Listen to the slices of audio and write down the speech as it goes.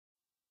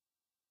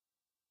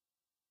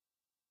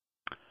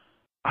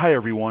Hi,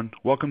 everyone.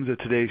 Welcome to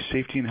today's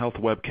Safety and Health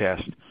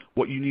webcast,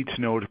 What You Need to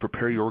Know to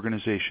Prepare Your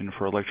Organization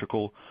for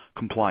Electrical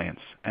Compliance,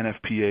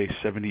 NFPA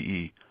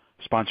 70E,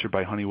 sponsored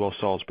by Honeywell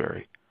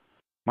Salisbury.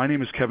 My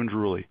name is Kevin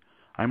Drewley.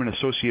 I'm an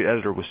associate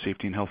editor with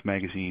Safety and Health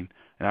magazine,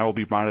 and I will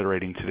be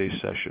moderating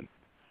today's session.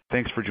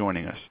 Thanks for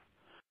joining us.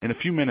 In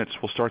a few minutes,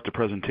 we'll start the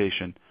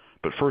presentation,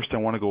 but first I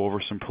want to go over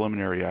some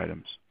preliminary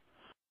items.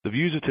 The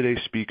views of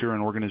today's speaker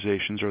and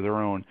organizations are their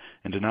own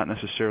and do not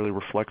necessarily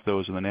reflect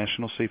those of the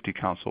National Safety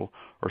Council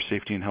or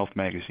Safety and Health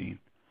magazine.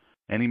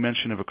 Any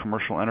mention of a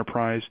commercial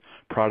enterprise,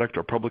 product,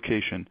 or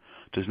publication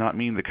does not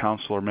mean the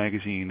council or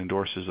magazine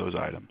endorses those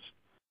items.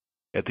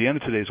 At the end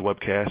of today's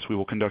webcast, we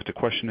will conduct a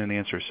question and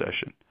answer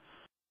session.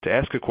 To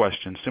ask a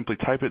question, simply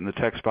type it in the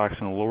text box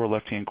in the lower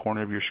left-hand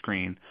corner of your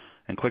screen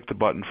and click the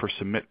button for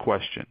Submit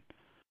Question.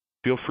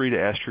 Feel free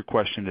to ask your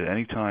question at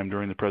any time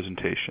during the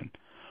presentation.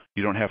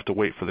 You don't have to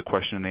wait for the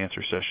question and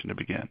answer session to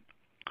begin.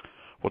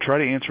 We'll try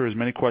to answer as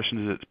many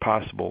questions as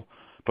possible,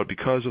 but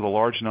because of the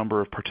large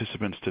number of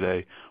participants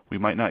today, we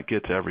might not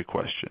get to every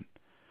question.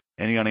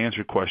 Any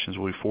unanswered questions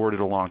will be forwarded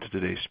along to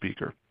today's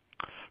speaker.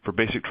 For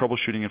basic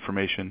troubleshooting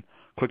information,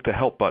 click the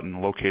Help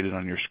button located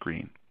on your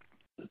screen.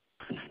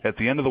 At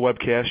the end of the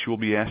webcast, you will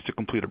be asked to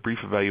complete a brief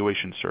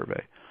evaluation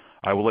survey.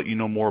 I will let you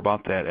know more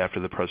about that after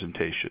the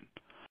presentation.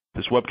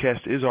 This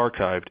webcast is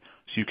archived,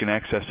 so you can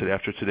access it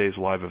after today's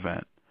live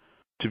event.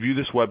 To view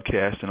this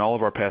webcast and all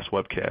of our past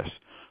webcasts,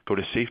 go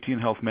to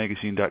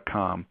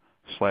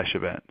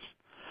safetyandhealthmagazine.com/events.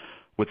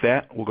 With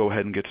that, we'll go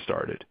ahead and get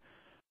started.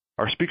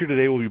 Our speaker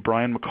today will be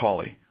Brian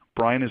McCauley.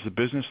 Brian is the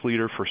business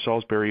leader for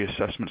Salisbury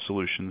Assessment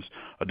Solutions,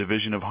 a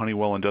division of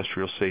Honeywell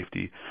Industrial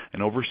Safety,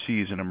 and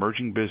oversees an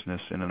emerging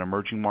business in an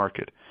emerging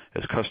market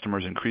as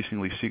customers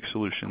increasingly seek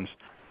solutions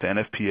to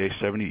NFPA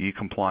 70E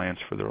compliance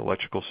for their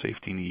electrical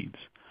safety needs.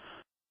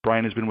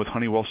 Brian has been with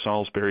Honeywell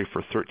Salisbury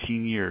for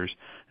 13 years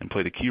and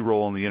played a key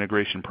role in the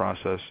integration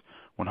process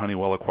when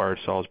Honeywell acquired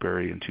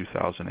Salisbury in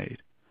 2008.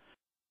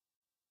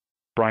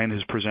 Brian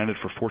has presented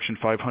for Fortune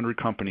 500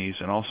 companies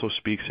and also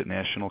speaks at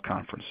national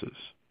conferences.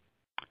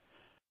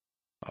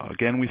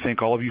 Again, we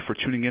thank all of you for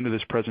tuning into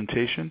this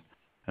presentation.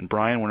 And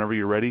Brian, whenever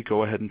you're ready,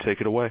 go ahead and take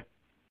it away.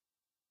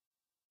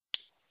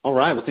 All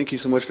right. Well, thank you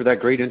so much for that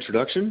great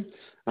introduction.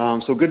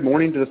 So good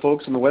morning to the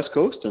folks on the West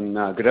Coast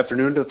and good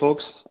afternoon to the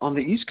folks on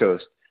the East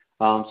Coast.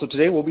 So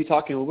today we'll be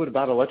talking a little bit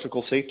about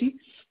electrical safety.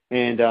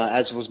 And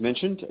as was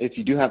mentioned, if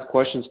you do have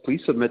questions,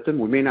 please submit them.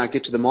 We may not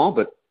get to them all,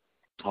 but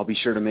I'll be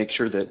sure to make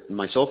sure that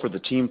myself or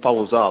the team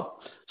follows up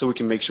so we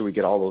can make sure we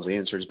get all those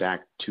answers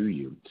back to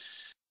you.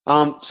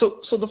 So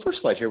the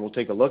first slide here we'll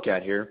take a look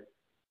at here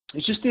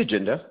is just the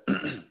agenda.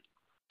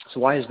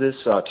 So why is this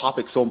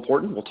topic so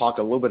important? We'll talk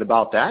a little bit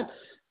about that,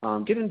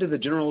 get into the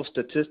general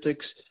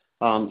statistics,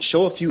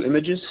 show a few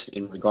images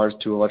in regards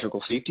to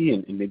electrical safety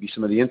and maybe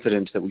some of the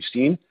incidents that we've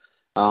seen.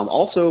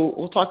 Also,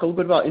 we'll talk a little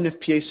bit about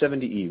NFPA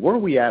 70E. Where are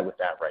we at with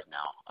that right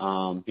now?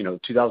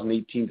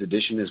 2018's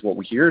edition is what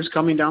we hear is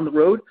coming down the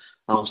road.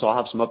 So I'll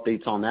have some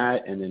updates on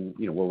that and then,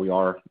 where we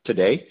are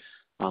today.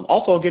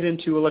 Also, I'll get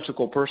into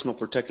electrical personal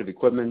protective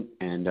equipment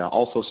and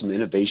also some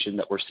innovation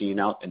that we're seeing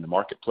out in the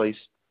marketplace.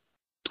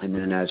 And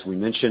then, as we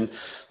mentioned,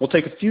 we'll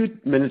take a few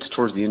minutes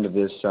towards the end of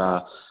this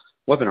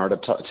webinar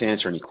to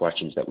answer any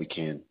questions that we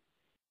can.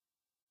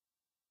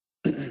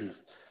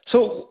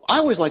 So I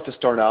always like to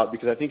start out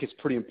because I think it's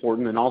pretty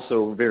important and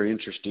also very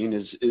interesting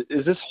is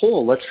this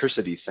whole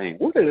electricity thing.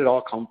 Where did it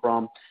all come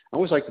from? I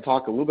always like to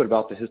talk a little bit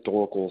about the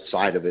historical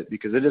side of it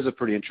because it is a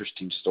pretty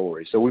interesting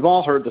story. So we've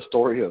all heard the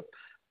story of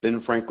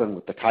Ben Franklin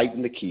with the kite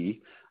and the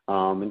key.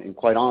 And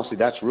quite honestly,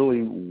 that's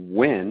really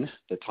when,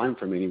 the time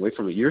frame anyway,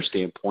 from a year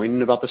standpoint,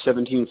 in about the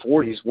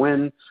 1740s,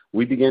 when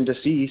we began to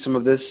see some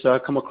of this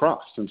come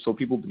across. And so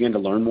people began to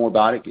learn more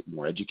about it, get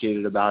more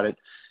educated about it.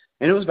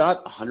 And it was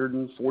about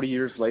 140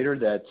 years later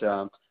that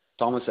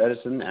Thomas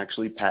Edison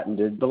actually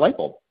patented the light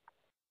bulb.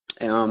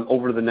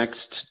 Over the next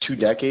 2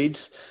 decades,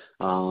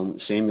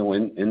 Samuel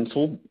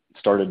Insull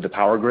started the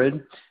power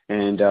grid.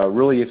 And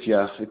really, if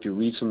you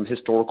read some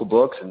historical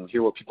books and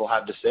hear what people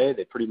have to say,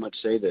 they pretty much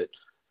say that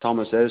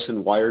Thomas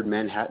Edison wired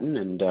Manhattan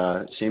and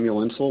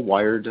Samuel Insull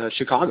wired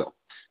Chicago.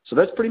 So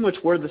that's pretty much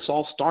where this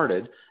all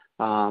started.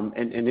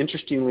 And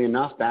interestingly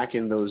enough, back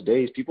in those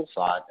days, people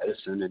thought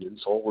Edison and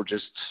Insull were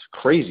just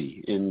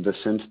crazy in the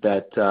sense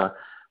that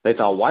they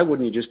thought, why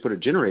wouldn't you just put a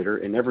generator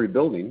in every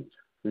building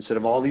instead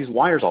of all these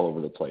wires all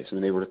over the place? I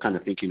mean, they were kind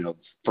of thinking of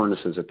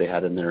furnaces that they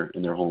had in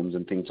their homes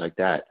and things like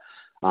that.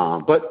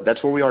 But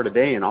that's where we are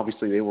today, and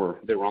obviously they were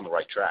on the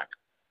right track.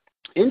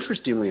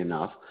 Interestingly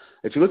enough,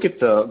 if you look at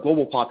the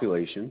global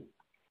population,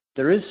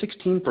 there is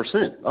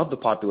 16% of the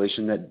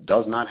population that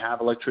does not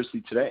have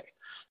electricity today.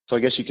 So I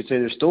guess you could say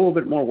there's still a little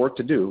bit more work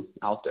to do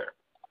out there.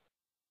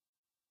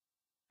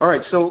 All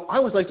right, so I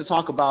always like to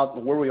talk about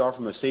where we are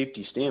from a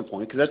safety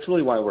standpoint because that's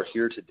really why we're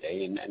here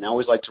today, and I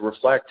always like to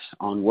reflect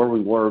on where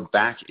we were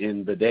back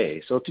in the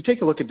day. So if you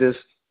take a look at this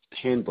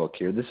handbook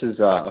here, this is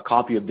a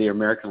copy of the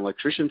American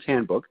Electrician's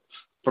Handbook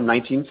from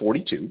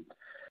 1942.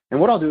 And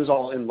what I'll do is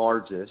I'll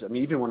enlarge this. I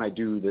mean, even when I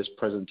do this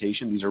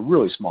presentation, these are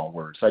really small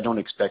words. So I don't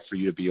expect for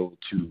you to be able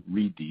to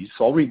read these.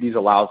 So I'll read these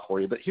aloud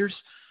for you. But here's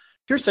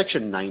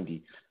Section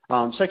 90.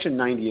 Section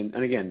 90,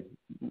 and again,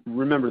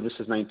 remember this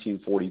is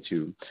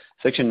 1942.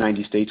 Section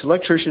 90 states,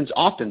 electricians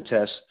often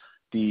test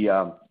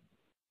the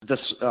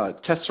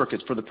test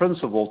circuits for the presence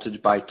of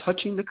voltage by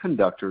touching the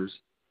conductors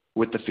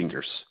with the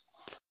fingers.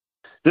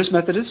 This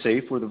method is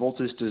safe where the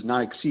voltage does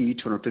not exceed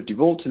 250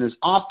 volts and is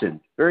often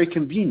very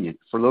convenient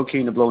for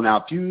locating a blown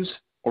out fuse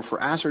or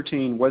for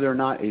ascertaining whether or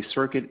not a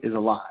circuit is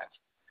alive.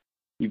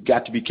 You've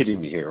got to be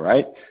kidding me here,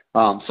 right?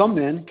 Some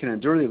men can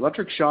endure the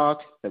electric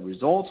shock that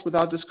results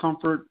without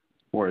discomfort,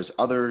 whereas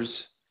others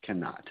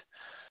cannot.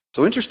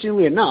 So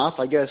interestingly enough,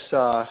 I guess,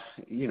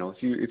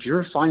 if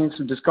you're finding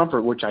some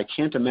discomfort, which I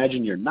can't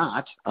imagine you're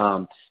not,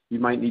 you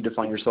might need to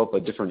find yourself a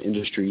different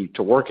industry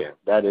to work in.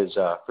 That is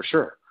for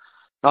sure.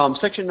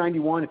 Section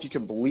 91, if you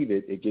can believe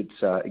it, it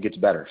gets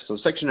better. So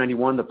Section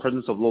 91, the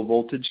presence of low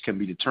voltage can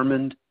be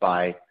determined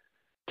by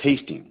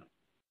tasting.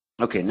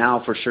 Okay,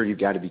 now for sure you've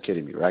got to be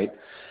kidding me, right?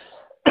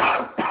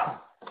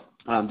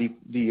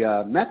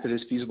 The method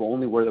is feasible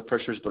only where the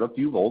pressure is but a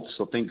few volts,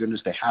 so thank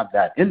goodness they have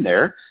that in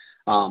there.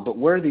 But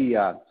where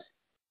the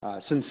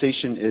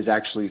sensation is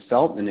actually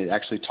felt, and it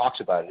actually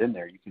talks about it in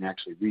there, you can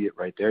actually read it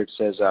right there. It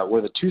says,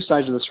 where the two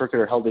sides of the circuit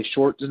are held a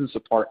short distance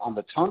apart on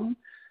the tongue,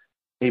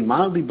 a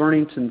mildly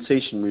burning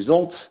sensation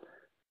results,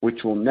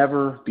 which will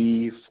never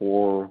be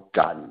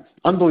forgotten.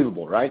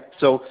 Unbelievable, right?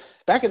 So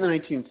back in the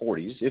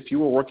 1940s, if you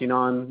were working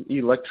on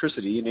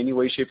electricity in any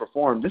way, shape, or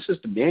form, this is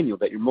the manual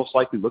that you're most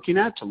likely looking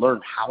at to learn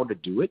how to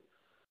do it.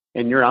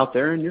 And you're out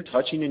there and you're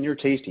touching and you're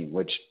tasting,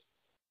 which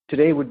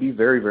today would be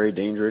very, very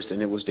dangerous,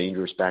 and it was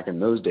dangerous back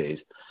in those days.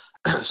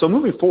 So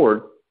moving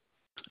forward,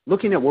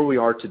 looking at where we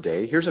are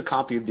today, here's a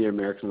copy of the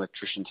American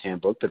Electrician's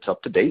Handbook that's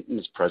up to date and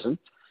is present.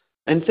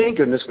 And thank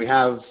goodness we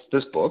have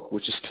this book,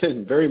 which has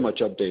been very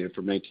much updated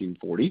from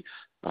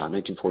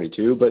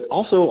 1942, but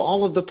also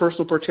all of the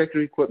personal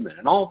protective equipment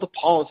and all of the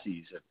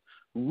policies have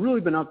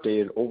really been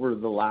updated over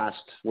the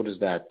last,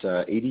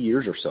 80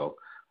 years or so.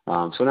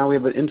 So now we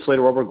have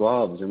insulated rubber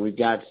gloves, and we've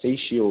got face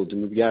shields,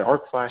 and we've got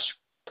arc flash,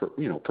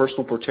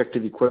 personal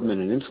protective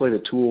equipment and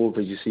insulated tools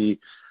that you see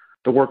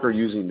the worker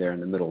using there in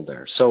the middle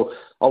there. So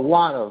a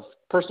lot of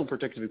personal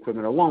protective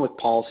equipment, along with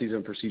policies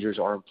and procedures,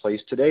 are in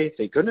place today,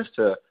 thank goodness,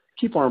 to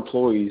keep our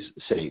employees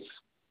safe.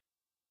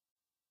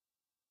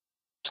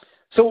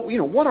 So,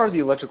 what are the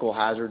electrical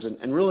hazards?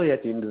 And really,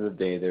 at the end of the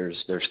day, there's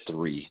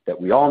three that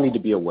we all need to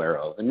be aware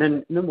of. And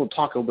then we'll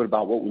talk a little bit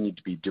about what we need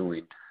to be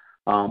doing.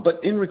 But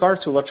in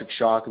regards to electric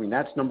shock,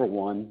 that's number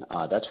one.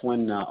 That's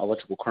when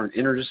electrical current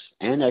enters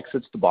and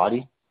exits the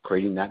body,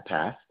 creating that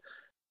path.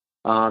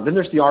 Then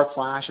there's the arc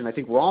flash, and I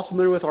think we're all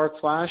familiar with arc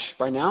flash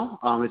by now.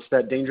 It's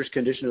that dangerous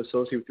condition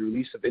associated with the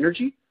release of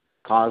energy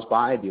caused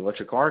by the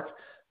electric arc.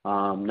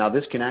 Now,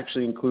 this can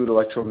actually include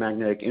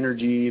electromagnetic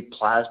energy,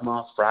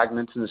 plasma,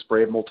 fragments, and the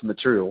spray of molten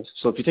materials.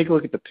 So if you take a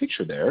look at the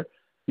picture there,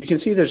 you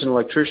can see there's an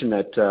electrician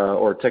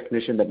or a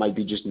technician that might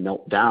be just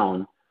melt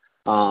down,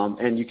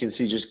 and you can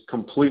see just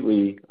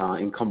completely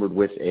encumbered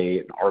with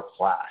an arc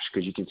flash,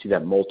 because you can see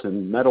that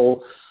molten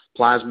metal,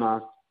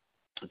 plasma,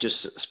 just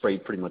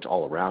sprayed pretty much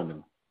all around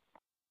him.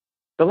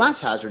 The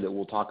last hazard that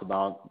we'll talk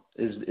about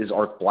is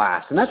arc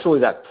blast, and that's really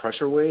that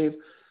pressure wave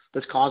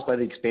that's caused by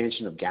the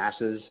expansion of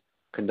gases,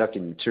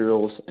 conducting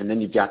materials, and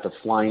then you've got the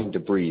flying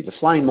debris, the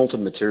flying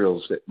molten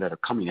materials that are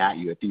coming at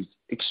you at these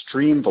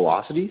extreme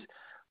velocities,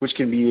 which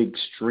can be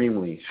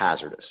extremely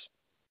hazardous.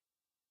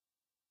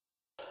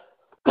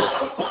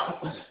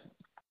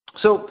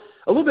 So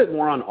a little bit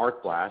more on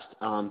arc blast,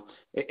 and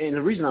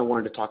the reason I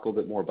wanted to talk a little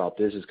bit more about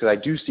this is because I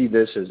do see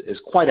this as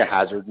quite a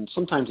hazard, and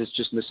sometimes it's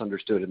just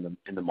misunderstood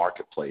in the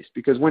marketplace.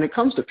 Because when it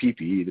comes to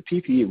PPE, the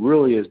PPE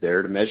really is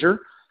there to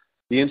measure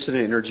the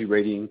incident energy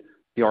rating,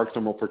 the arc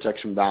thermal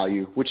protection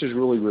value, which is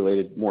really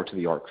related more to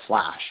the arc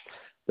flash.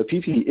 The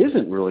PPE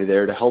isn't really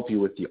there to help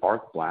you with the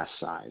arc blast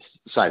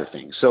side of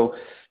things. So,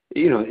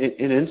 in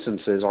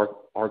instances,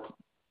 arc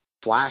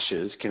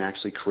flashes can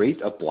actually create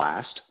a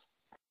blast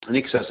in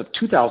excess of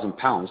 2,000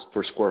 pounds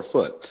per square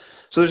foot.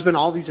 So there's been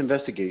all these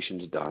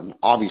investigations done.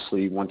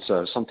 Obviously, once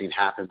something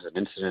happens, an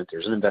incident,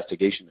 there's an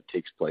investigation that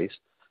takes place,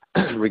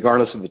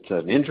 regardless if it's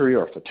an injury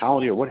or a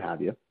fatality or what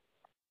have you.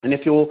 And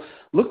if you'll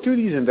look through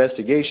these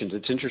investigations,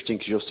 it's interesting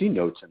because you'll see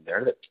notes in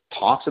there that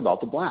talks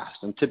about the blast.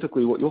 And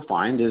typically what you'll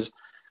find is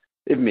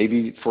it may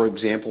be, for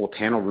example, a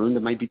panel room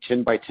that might be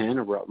 10 by 10,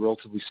 a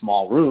relatively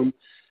small room,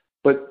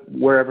 but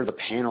wherever the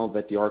panel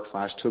that the arc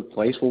flash took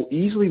place will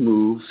easily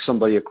move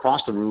somebody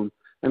across the room,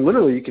 and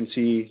literally you can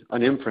see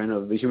an imprint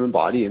of the human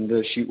body in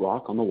the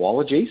sheetrock on the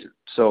wall adjacent.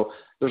 So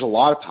there's a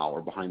lot of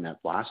power behind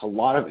that blast, a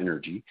lot of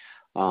energy,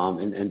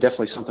 and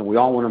definitely something we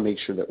all want to make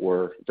sure that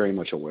we're very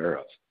much aware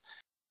of.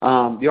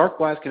 The arc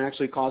blast can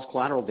actually cause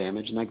collateral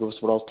damage, and that goes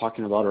to what I was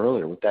talking about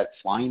earlier with that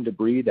flying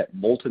debris, that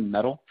molten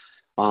metal.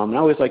 And I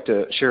always like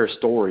to share a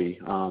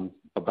story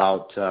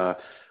about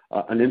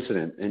an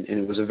incident, and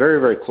it was a very,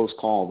 very close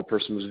call. The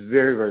person was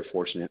very, very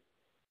fortunate.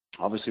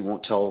 Obviously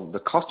won't tell the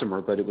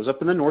customer, but it was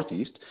up in the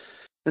Northeast,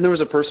 and there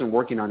was a person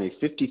working on a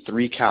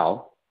 53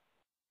 cal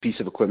piece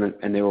of equipment,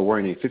 and they were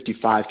wearing a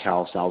 55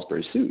 cal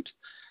Salisbury suit.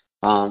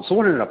 So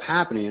what ended up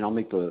happening, and I'll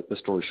make the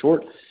story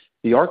short,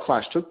 the arc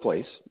flash took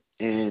place,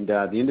 and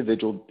the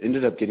individual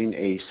ended up getting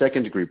a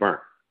second-degree burn.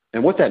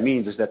 And what that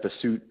means is that the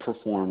suit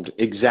performed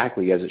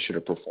exactly as it should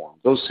have performed.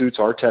 Those suits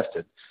are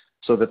tested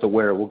so that the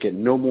wearer will get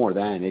no more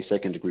than a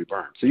second-degree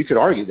burn. So you could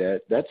argue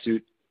that that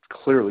suit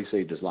clearly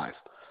saved his life.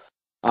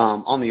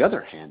 On the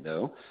other hand,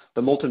 though,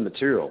 the molten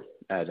material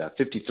at a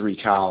 53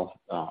 cal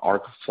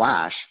arc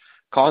flash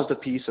caused a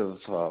piece of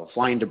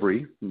flying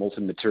debris,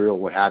 molten material,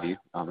 what have you.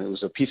 It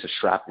was a piece of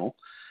shrapnel,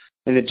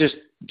 and it just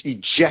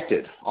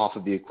ejected off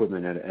of the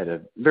equipment at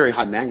a very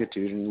high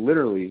magnitude and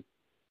literally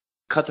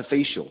cut the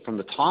face shield from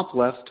the top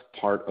left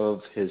part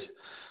of his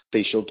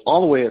face shield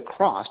all the way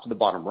across to the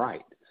bottom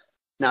right.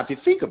 Now, if you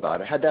think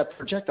about it, had that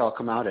projectile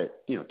come out at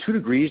 2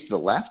 degrees to the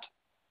left,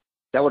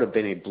 that would have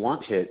been a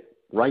blunt hit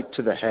right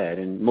to the head,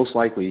 and most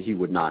likely he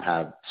would not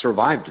have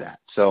survived that.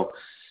 So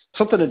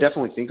something to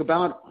definitely think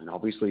about, and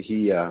obviously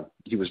he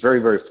was very,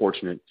 very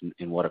fortunate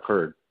in what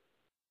occurred.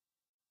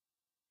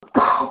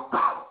 All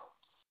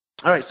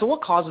right, so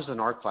what causes an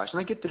arc flash?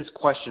 And I get this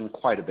question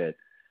quite a bit.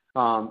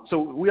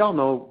 So we all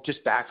know,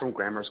 just back from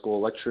grammar school,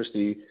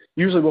 electricity,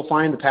 usually we'll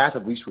find the path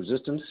of least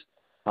resistance.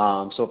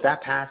 So if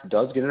that path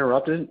does get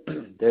interrupted,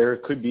 there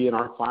could be an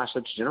arc flash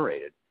that's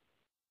generated.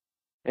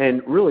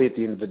 And really, at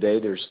the end of the day,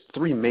 there's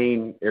 3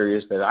 main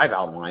areas that I've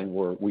outlined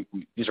where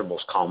these are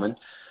most common,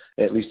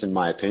 at least in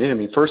my opinion. I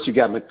mean, first, you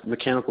got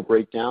mechanical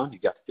breakdown, you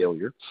got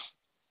failure,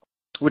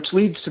 which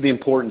leads to the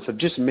importance of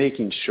just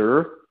making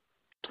sure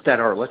that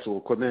our electrical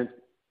equipment,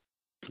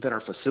 that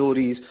our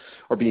facilities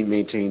are being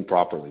maintained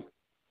properly.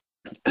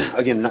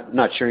 Again,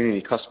 not sharing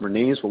any customer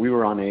names, but we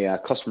were on a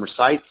customer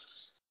site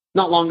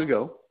not long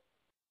ago,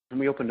 and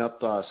we opened up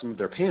some of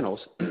their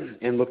panels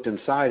and looked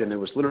inside, and there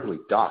was literally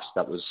dust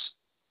that was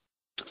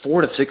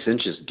 4 to 6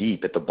 inches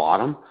deep at the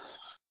bottom.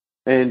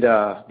 And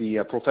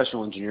the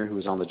professional engineer who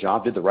was on the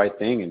job did the right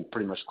thing and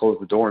pretty much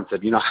closed the door and said,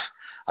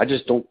 I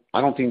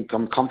don't think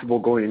I'm comfortable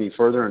going any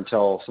further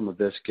until some of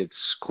this gets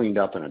cleaned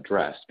up and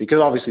addressed, because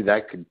obviously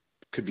that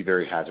could be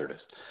very hazardous.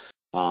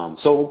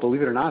 So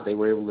believe it or not, they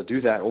were able to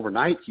do that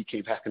overnight. He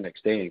came back the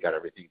next day and got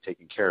everything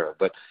taken care of.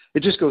 But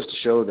it just goes to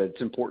show that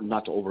it's important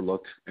not to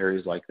overlook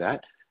areas like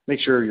that. Make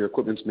sure your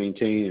equipment's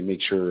maintained and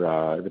make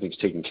sure everything's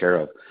taken care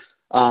of.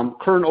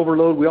 Current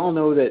overload, we all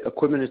know that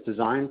equipment is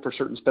designed for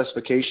certain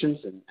specifications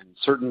and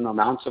certain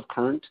amounts of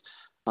current.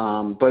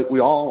 But we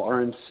all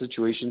are in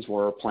situations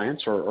where our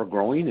plants are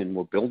growing and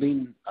we're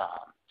building,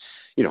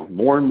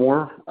 more and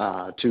more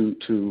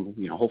to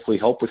hopefully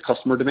help with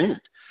customer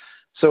demand.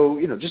 So,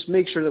 just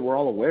make sure that we're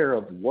all aware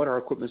of what our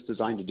equipment's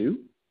designed to do,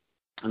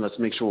 and let's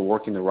make sure we're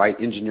working the right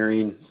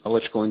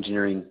electrical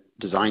engineering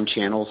design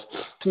channels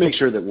to make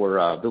sure that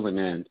we're building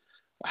in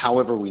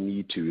however we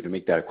need to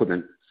make that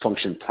equipment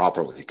function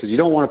properly, because you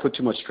don't want to put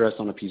too much stress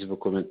on a piece of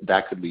equipment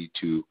that could lead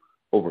to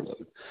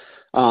overload.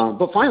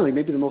 But finally,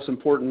 maybe the most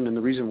important, and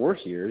the reason we're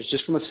here, is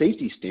just from a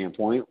safety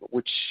standpoint,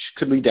 which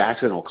could lead to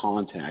accidental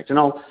contact. And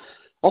I'll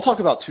talk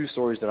about 2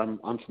 stories that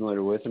I'm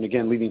familiar with, and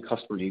again, leaving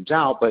customer names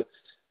out, but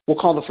we'll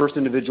call the first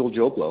individual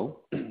Joe Blow,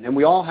 and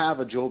we all have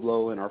a Joe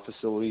Blow in our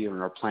facility or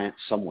in our plant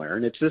somewhere,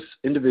 and it's this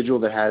individual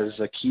that has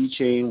a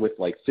keychain with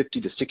like 50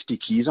 to 60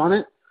 keys on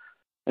it,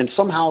 and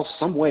somehow,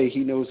 some way, he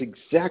knows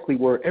exactly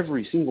where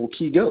every single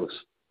key goes.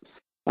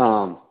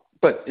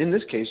 But in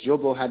this case, Joe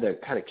Blow had a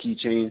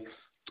keychain,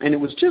 and it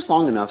was just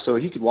long enough so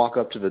he could walk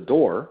up to the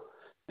door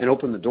and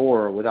open the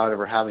door without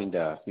ever having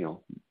to,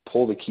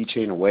 pull the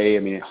keychain away.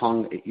 I mean, it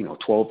hung,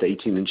 12 to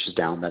 18 inches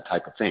down, that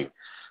type of thing.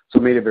 So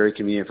it made it very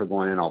convenient for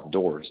going in all the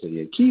doors that he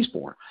had keys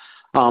for.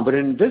 But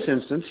in this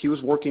instance, he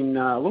was working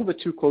a little bit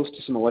too close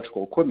to some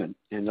electrical equipment.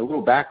 And a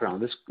little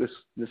background,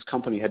 this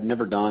company had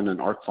never done an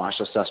arc flash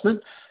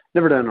assessment,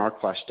 never done an arc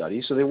flash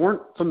study, so they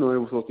weren't familiar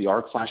with what the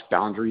arc flash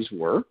boundaries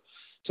were.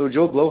 So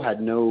Joe Blow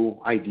had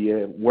no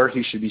idea where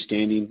he should be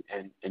standing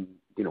and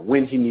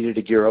when he needed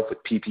to gear up with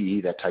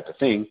PPE, that type of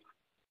thing.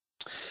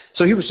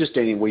 So he was just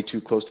standing way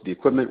too close to the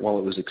equipment while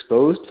it was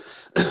exposed.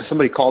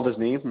 Somebody called his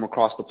name from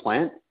across the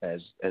plant,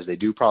 as they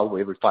do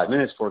probably every 5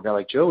 minutes for a guy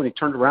like Joe, and he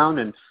turned around,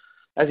 and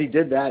as he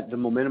did that, the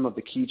momentum of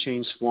the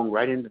keychain swung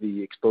right into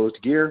the exposed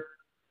gear,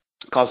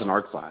 caused an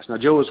arc flash. Now,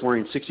 Joe was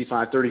wearing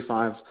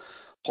 65-35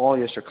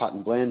 polyester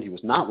cotton blend. He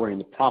was not wearing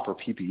the proper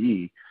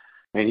PPE,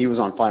 and he was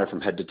on fire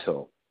from head to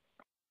toe.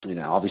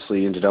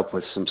 Obviously ended up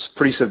with some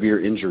pretty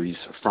severe injuries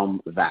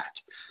from that.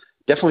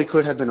 Definitely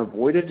could have been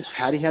avoided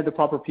had he had the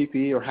proper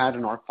PPE or had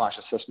an arc flash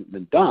assessment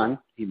been done.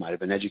 He might have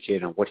been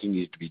educated on what he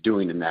needed to be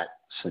doing in that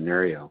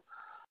scenario.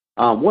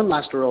 One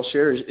last story I'll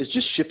share is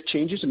just shift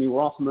changes. I mean,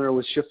 we're all familiar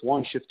with shift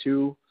 1, shift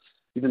 2,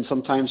 even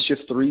sometimes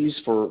shift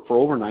 3s for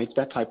overnights,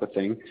 that type of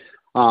thing.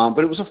 But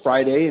it was a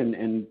Friday,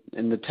 and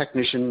the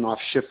technician off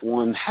shift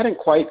 1 hadn't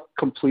quite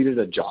completed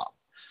a job.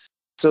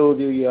 So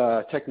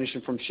the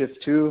technician from shift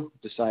 2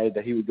 decided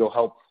that he would go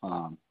help,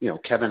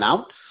 Kevin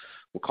out.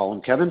 We'll call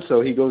him Kevin. So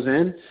he goes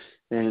in,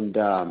 and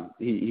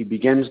he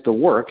begins the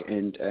work.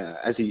 And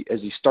as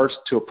he starts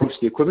to approach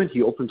the equipment,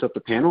 he opens up the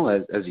panel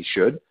as he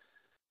should.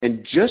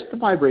 And just the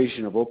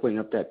vibration of opening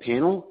up that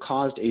panel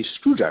caused a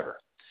screwdriver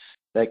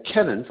that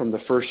Kevin from the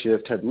first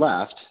shift had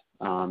left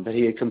that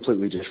he had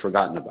completely just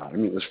forgotten about. I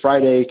mean, it was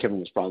Friday. Kevin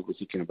was probably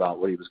thinking about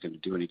what he was going to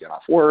do when he got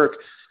off work,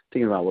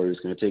 thinking about where he was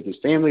going to take his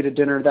family to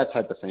dinner, that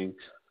type of thing.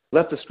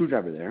 Left the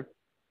screwdriver there.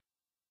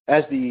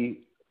 As the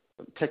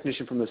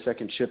technician from the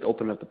second shift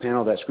opened up the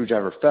panel, that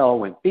screwdriver fell,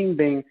 went bing,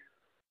 bing,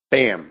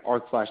 bam,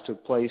 arc flash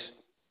took place.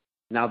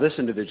 Now this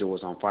individual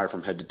was on fire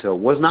from head to toe,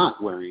 was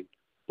not wearing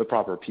the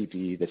proper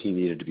PPE that he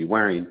needed to be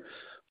wearing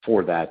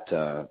for that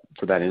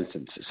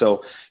instance.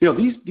 So,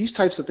 these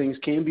types of things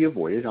can be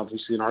avoided.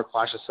 Obviously, an arc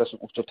flash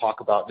assessment, which we'll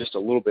talk about just a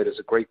little bit, is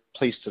a great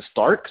place to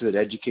start because it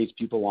educates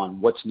people on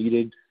what's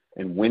needed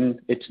and when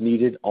it's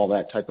needed, all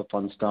that type of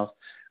fun stuff.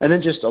 And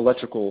then just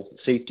electrical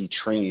safety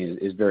training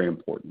is very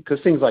important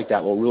because things like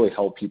that will really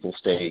help people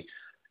stay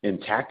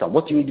intact on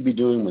what you need to be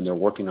doing when they're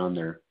working on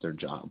their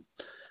job.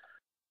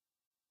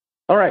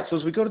 All right, so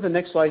as we go to the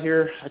next slide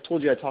here, I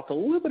told you I'd talk a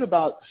little bit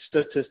about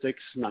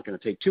statistics. I'm not going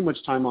to take too much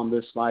time on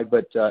this slide,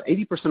 but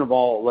 80% of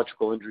all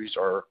electrical injuries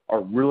are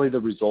really the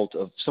result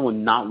of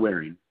someone not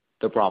wearing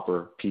the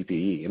proper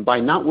PPE. And by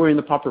not wearing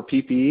the proper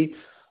PPE,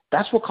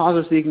 that's what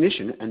causes the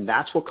ignition, and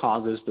that's what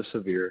causes the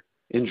severe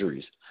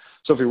injuries.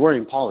 So if you're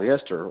wearing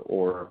polyester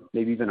or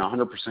maybe even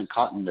 100%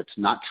 cotton that's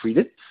not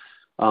treated,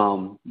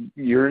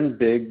 you're in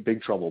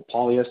big trouble.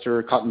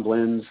 Polyester, cotton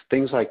blends,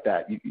 things like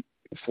that.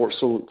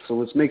 So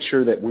let's make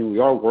sure that when we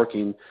are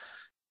working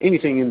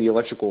anything in the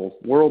electrical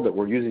world that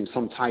we're using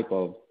some type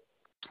of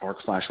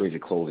arc flash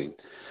rated clothing.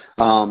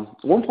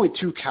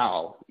 1.2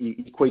 cal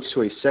equates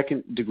to a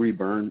second-degree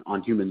burn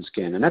on human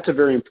skin, and that's a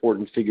very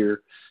important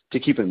figure to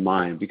keep in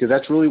mind because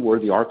that's really where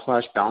the arc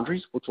flash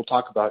boundaries, which we'll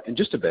talk about in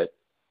just a bit,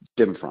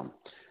 stem from.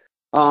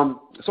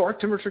 So arc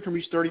temperature can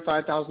reach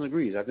 35,000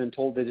 degrees. I've been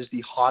told that it's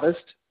the hottest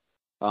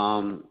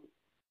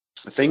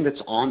thing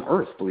that's on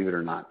Earth, believe it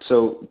or not.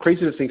 So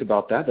crazy to think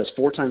about that. That's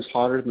 4 times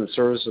hotter than the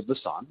surface of the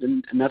sun,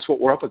 and that's what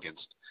we're up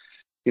against.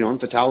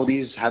 And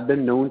fatalities have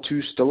been known to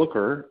still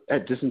occur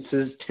at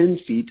distances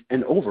 10 feet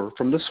and over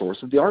from the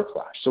source of the arc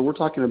flash. So we're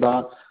talking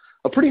about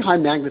a pretty high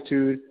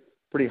magnitude,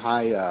 pretty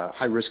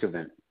high risk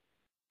event.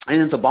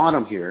 And at the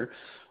bottom here,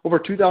 over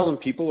 2,000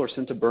 people are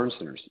sent to burn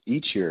centers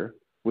each year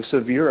with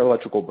severe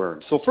electrical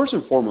burns. So first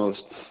and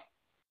foremost,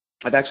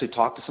 I've actually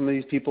talked to some of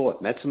these people.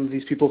 I've met some of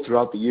these people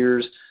throughout the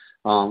years.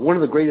 One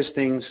of the greatest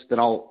things that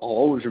I'll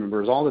always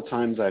remember is all the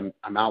times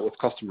I'm out with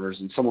customers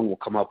and someone will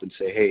come up and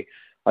say, hey,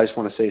 I just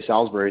want to say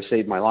Salisbury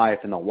saved my life,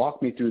 and they'll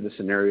walk me through the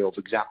scenario of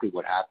exactly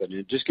what happened.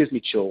 And it just gives me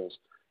chills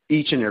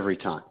each and every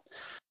time.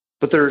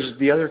 But there's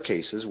the other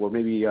cases where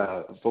maybe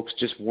folks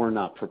just were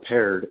not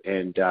prepared,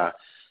 and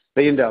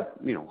they end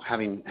up,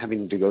 having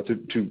to go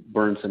to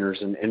burn centers,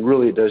 and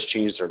really it does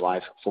change their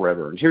life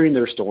forever. And hearing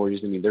their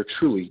stories, they're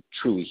truly,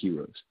 truly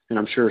heroes. And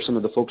I'm sure some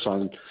of the folks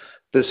on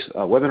this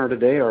webinar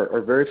today are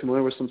very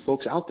familiar with some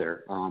folks out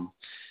there,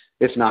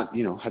 if not,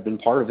 have been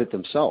part of it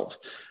themselves.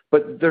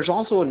 But there's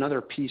also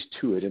another piece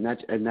to it, and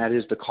that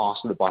is the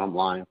cost of the bottom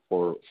line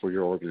for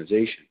your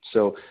organization.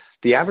 So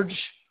the average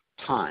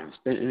time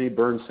spent in a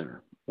burn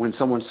center when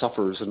someone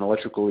suffers an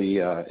electrically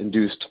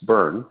induced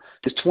burn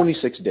is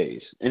 26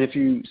 days. And if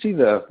you see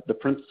the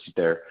parentheses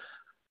there,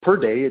 per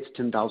day it's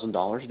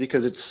 $10,000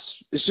 because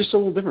it's just a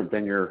little different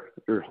than your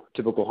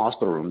typical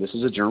hospital room. This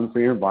is a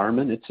germ-free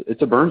environment.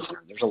 It's a burn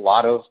center. There's a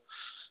lot of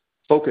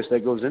focus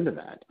that goes into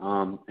that.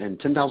 And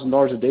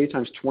 $10,000 a day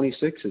times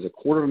 26 is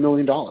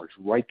 $250,000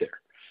 right there.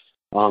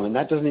 And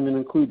that doesn't even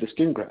include the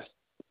skin graft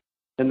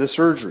and the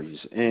surgeries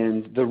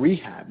and the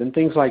rehab and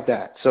things like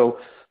that. So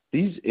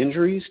these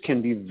injuries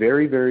can be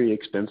very, very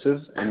expensive,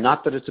 and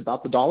not that it's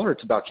about the dollar,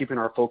 it's about keeping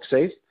our folks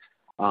safe.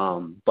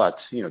 But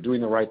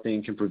doing the right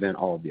thing can prevent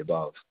all of the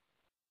above.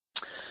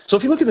 So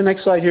if you look at the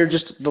next slide here,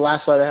 just the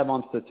last slide I have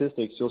on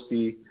statistics, you'll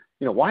see,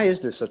 why is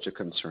this such a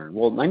concern?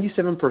 Well,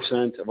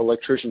 97% of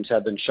electricians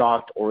have been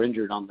shocked or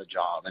injured on the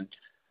job. And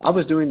I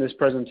was doing this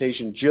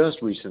presentation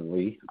just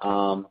recently,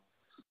 trying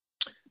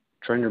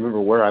to remember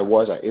where I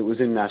was. It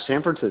was in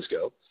San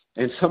Francisco.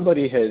 And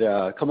somebody had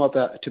come up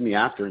to me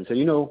after and said,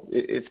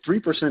 if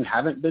 3%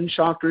 haven't been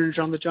shocked or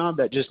injured on the job,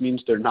 that just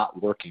means they're not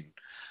working.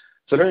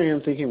 So there I am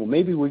thinking, well,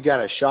 maybe we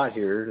got a shot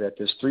here that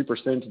this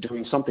 3% is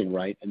doing something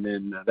right, and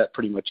then that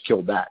pretty much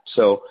killed that.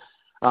 So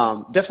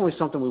definitely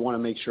something we want to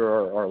make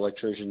sure our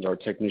electricians, our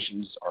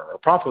technicians are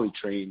properly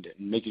trained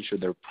and making sure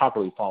they're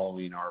properly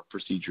following our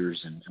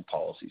procedures and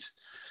policies.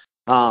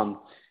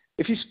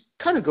 If you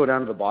kind of go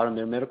down to the bottom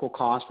there, medical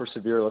costs for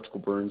severe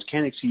electrical burns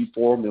can exceed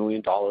 $4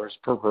 million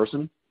per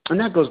person. And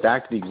that goes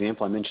back to the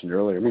example I mentioned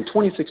earlier.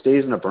 26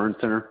 days in a burn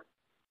center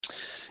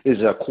is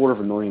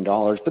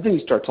 $250,000. But then you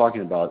start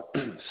talking about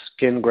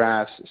skin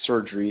grafts,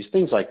 surgeries,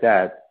 things like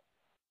that,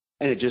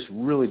 and it just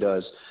really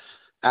does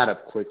add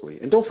up quickly.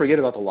 And don't forget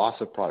about the loss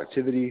of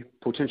productivity,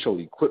 potential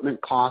equipment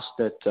costs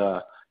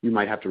that you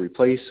might have to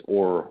replace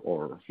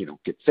or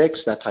get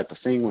fixed, that type of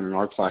thing when an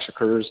arc flash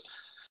occurs.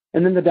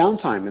 And then the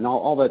downtime and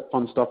all that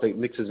fun stuff that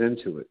mixes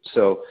into it.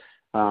 So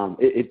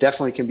it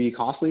definitely can be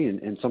costly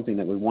and something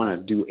that we want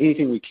to do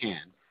anything we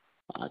can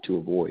to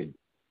avoid.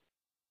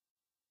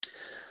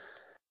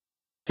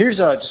 Here's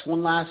just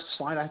one last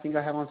slide I think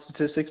I have on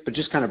statistics, but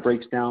just kind of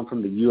breaks down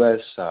from the U.S.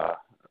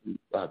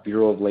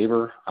 Bureau of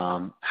Labor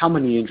how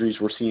many injuries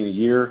we're seeing a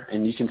year.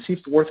 And you can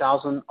see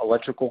 4,000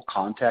 electrical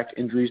contact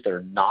injuries that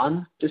are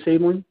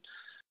non-disabling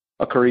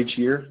occur each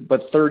year,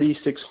 but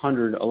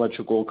 3,600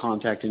 electrical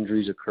contact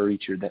injuries occur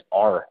each year that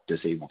are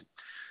disabling.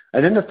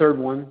 And then the third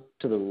one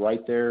to the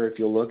right there, if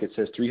you'll look, it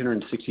says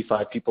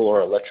 365 people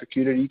are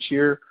electrocuted each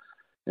year.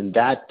 And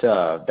that's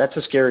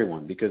a scary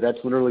one because that's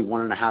literally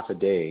 1.5 a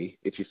day.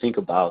 If you think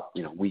about,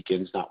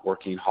 weekends, not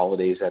working,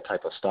 holidays, that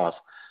type of stuff,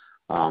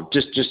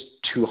 just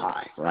too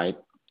high, right?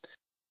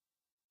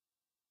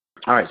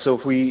 All right. So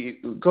if we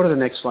go to the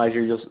next slide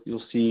here,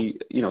 you'll see,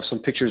 some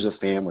pictures of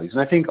families.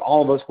 And I think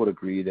all of us would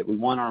agree that we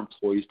want our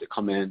employees to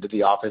come into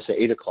the office at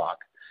 8 o'clock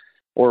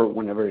or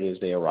whenever it is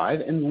they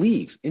arrive and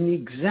leave in the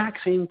exact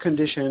same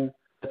condition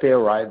that they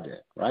arrived in,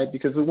 right?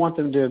 Because we want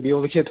them to be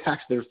able to get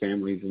back to their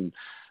families and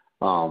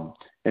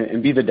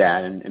be the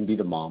dad and be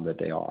the mom that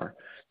they are.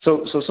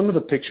 So some of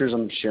the pictures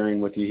I'm sharing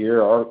with you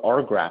here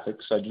are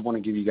graphics. I just want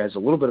to give you guys a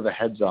little bit of a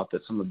heads up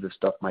that some of this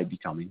stuff might be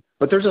coming.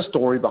 But there's a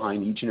story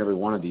behind each and every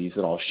one of these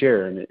that I'll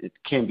share, and it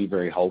can be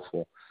very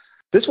helpful.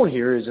 This one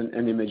here is an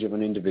image of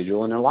an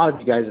individual, and a lot of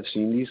you guys have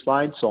seen these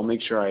slides, so I'll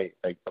make sure I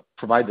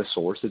provide the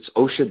source. It's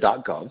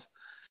OSHA.gov.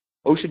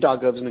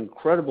 OSHA.gov is an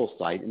incredible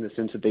site in the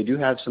sense that they do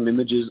have some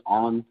images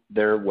on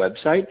their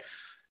website.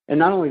 And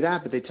not only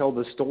that, but they tell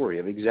the story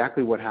of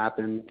exactly what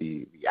happened,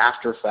 the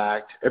after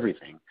fact,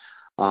 everything.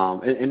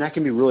 And that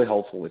can be really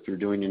helpful if you're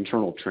doing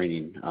internal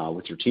training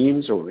with your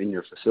teams or in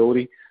your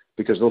facility,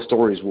 because those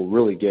stories will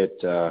really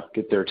get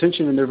their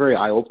attention, and they're very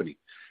eye-opening.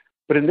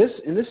 But in this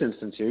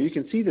instance here, you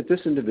can see that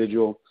this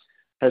individual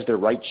has their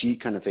right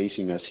cheek kind of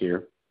facing us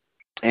here,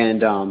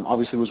 and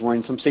obviously was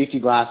wearing some safety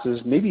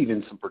glasses, maybe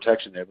even some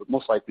protection there, but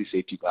most likely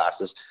safety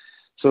glasses.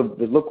 So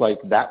it looked like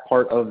that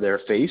part of their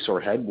face or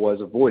head was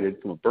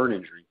avoided from a burn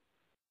injury.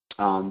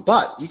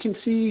 But you can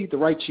see the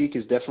right cheek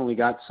has definitely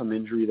got some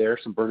injury there,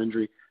 some burn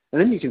injury. And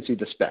then you can see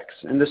the specs.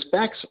 And the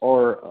specs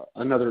are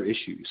another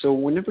issue. So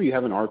whenever you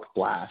have an arc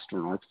blast or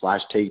an arc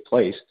flash take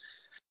place,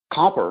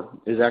 copper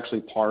is actually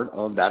part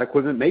of that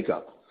equipment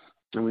makeup.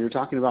 And when you're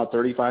talking about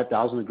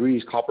 35,000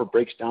 degrees, copper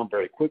breaks down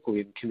very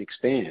quickly and can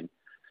expand.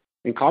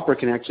 And copper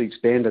can actually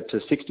expand up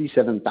to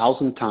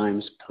 67,000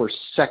 times per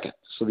second.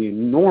 So the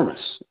enormous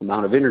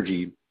amount of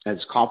energy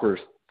as copper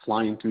is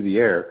flying through the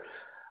air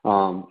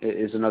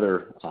is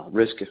another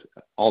risk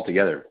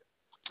altogether.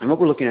 And what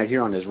we're looking at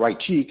here on his right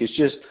cheek is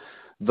just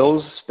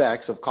those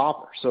specks of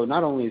copper. So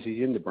not only is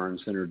he in the burn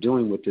center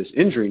dealing with this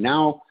injury,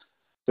 now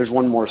there's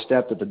one more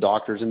step that the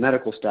doctors and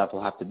medical staff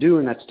will have to do,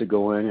 and that's to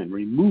go in and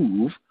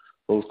remove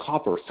those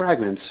copper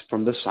fragments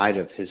from the side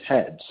of his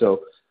head.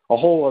 So a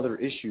whole other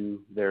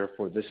issue there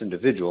for this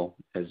individual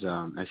as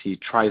he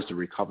tries to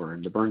recover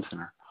in the burn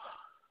center.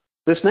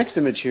 This next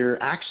image here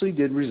actually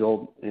did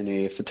result in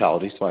a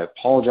fatality, so I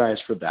apologize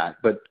for that.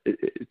 But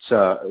it's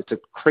a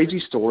crazy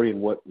story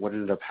and what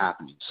ended up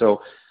happening.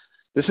 So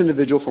this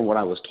individual, from what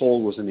I was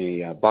told, was in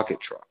a bucket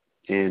truck,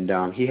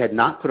 and he had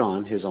not put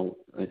on his own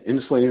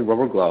insulated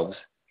rubber gloves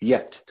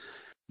yet.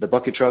 The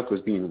bucket truck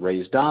was being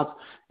raised up.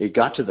 It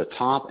got to the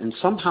top, and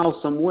somehow,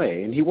 some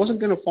way, and he wasn't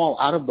going to fall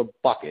out of the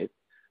bucket,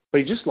 but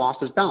he just lost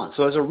his balance.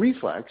 So as a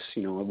reflex,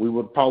 we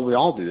would probably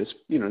all do this.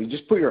 You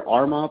just put your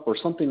arm up or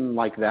something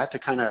like that to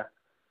kind of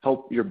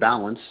help your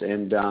balance.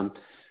 And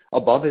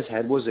above his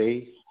head was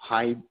a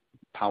high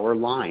power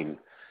line.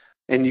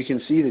 And you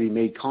can see that he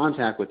made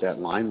contact with that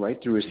line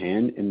right through his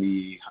hand, and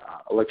the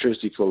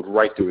electricity flowed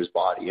right through his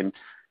body. And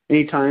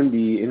anytime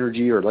the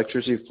energy or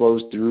electricity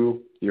flows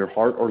through your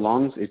heart or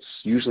lungs, it's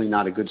usually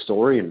not a good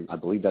story, and I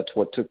believe that's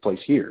what took place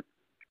here.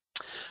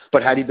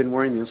 But had he been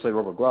wearing the insulated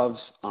rubber gloves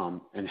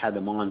and had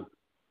them on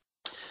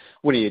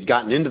when he had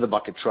gotten into the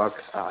bucket truck,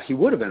 he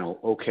would have been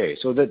okay.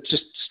 So that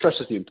just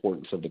stresses the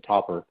importance of the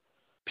proper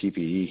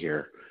PPE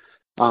here.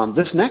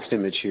 This next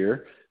image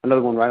here,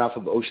 another one right off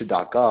of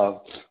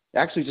OSHA.gov,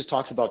 actually just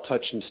talks about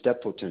touch and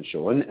step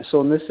potential. And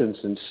so in this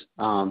instance,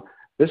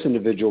 this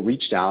individual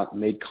reached out,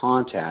 made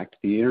contact.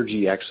 The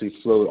energy actually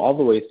flowed all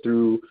the way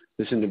through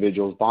this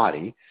individual's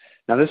body.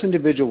 Now, this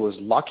individual was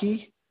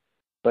lucky,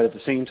 but at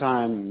the same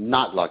time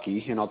not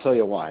lucky, and I'll tell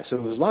you why. So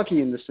it was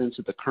lucky in the sense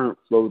that the current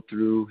flowed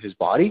through his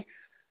body,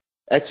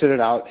 exited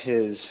out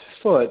his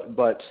foot,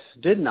 but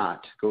did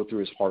not go through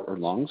his heart or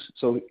lungs.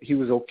 So he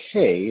was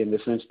okay in the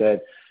sense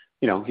that,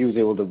 he was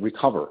able to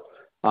recover.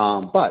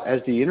 But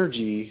as the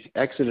energy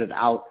exited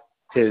out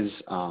his,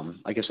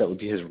 I guess that would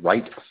be his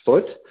right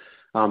foot,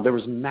 there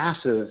was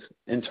massive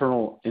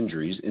internal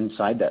injuries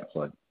inside that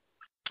foot,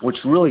 which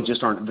really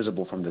just aren't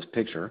visible from this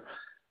picture.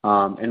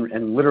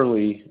 And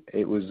literally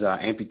it was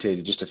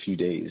amputated just a few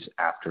days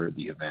after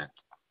the event.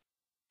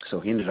 So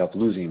he ended up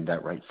losing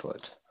that right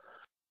foot.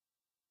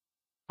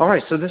 All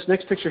right, so this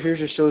next picture here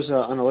just shows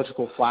an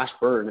electrical flash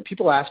burn. And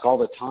people ask all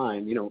the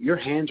time, your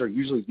hands are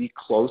usually the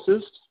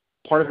closest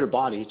part of your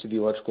body to the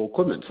electrical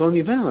equipment. So in the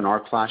event of an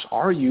arc flash,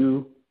 are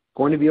you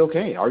going to be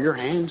okay? Are your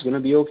hands going to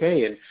be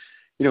okay? And,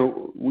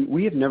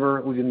 we've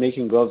been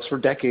making gloves for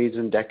decades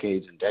and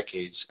decades and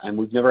decades, and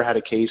we've never had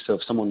a case of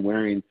someone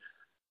wearing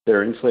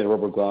their insulated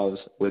rubber gloves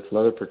with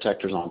leather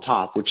protectors on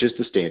top, which is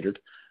the standard,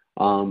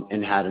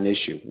 and had an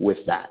issue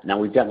with that. Now,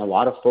 we've gotten a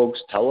lot of folks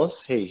tell us,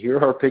 hey, here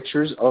are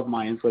pictures of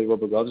my insulated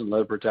rubber gloves and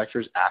leather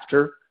protectors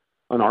after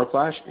an arc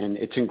flash, and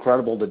it's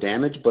incredible the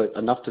damage, but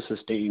enough to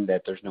sustain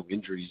that there's no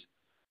injuries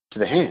to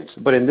the hands.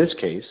 But in this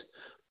case,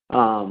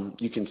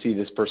 you can see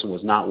this person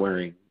was not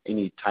wearing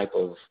any type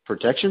of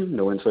protection,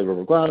 no insulated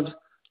rubber gloves,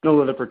 no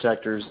leather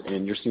protectors,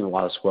 and you're seeing a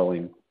lot of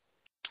swelling,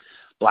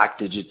 black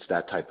digits,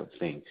 that type of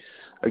thing.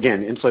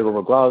 Again, insulated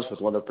rubber gloves with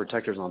leather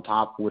protectors on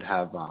top would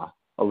have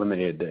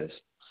eliminated this.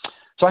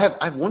 So I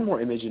have one more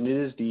image, and it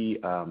is the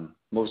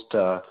most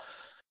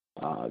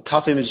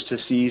tough image to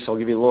see, so I'll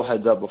give you a little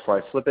heads up before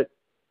I flip it.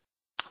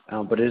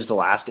 But it is the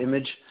last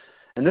image.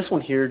 And this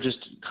one here just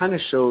kind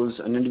of shows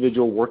an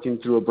individual working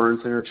through a burn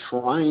center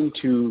trying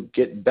to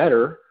get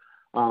better,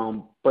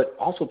 but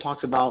also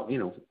talks about,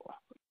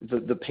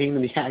 the pain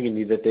and the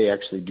agony that they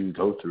actually do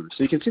go through.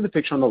 So you can see the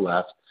picture on the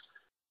left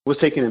was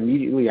taken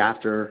immediately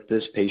after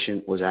this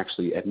patient was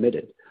actually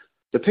admitted.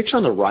 The picture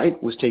on the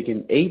right was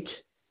taken 8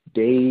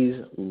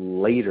 days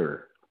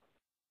later.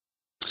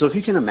 So if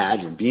you can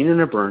imagine being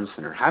in a burn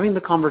center, having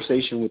the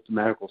conversation with the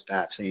medical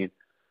staff saying,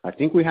 I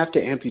think we have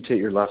to amputate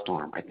your left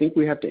arm. I think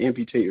we have to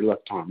amputate your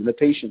left arm. And the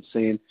patient's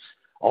saying,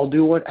 I'll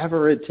do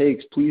whatever it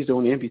takes. Please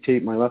don't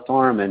amputate my left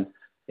arm. And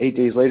 8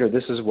 days later,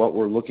 this is what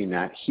we're looking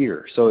at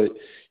here. So,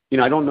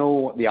 I don't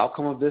know the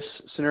outcome of this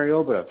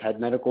scenario, but I've had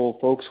medical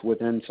folks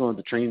within some of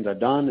the trainings I've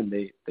done, and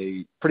they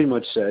pretty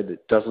much said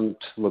it doesn't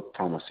look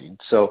promising.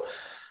 So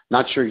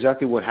not sure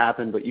exactly what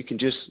happened, but you can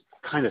just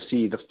kind of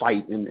see the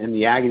fight and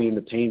the agony and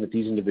the pain that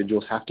these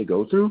individuals have to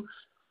go through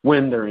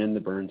when they're in the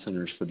burn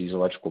centers for these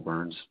electrical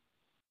burns.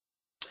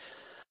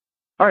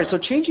 All right, so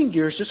changing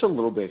gears just a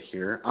little bit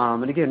here,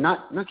 and again,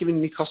 not giving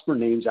any customer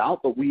names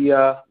out, but we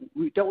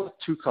dealt with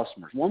 2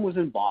 customers. One was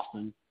in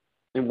Boston,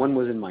 and one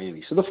was in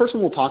Miami. So the first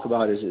one we'll talk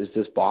about is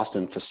this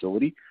Boston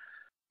facility.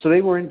 So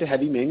they were into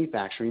heavy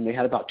manufacturing. They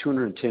had about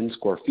 210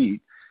 square feet,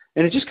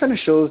 and it just kind of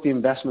shows the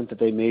investment that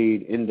they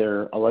made in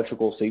their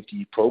electrical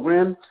safety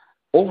program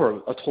over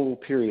a total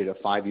period of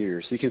 5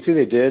 years. So you can see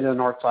they did an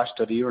arc flash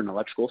study or an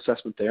electrical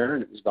assessment there,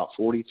 and it was about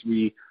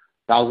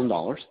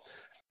 $43,000.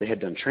 They had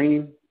done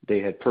training.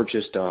 They had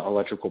purchased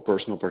electrical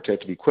personal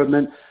protective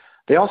equipment.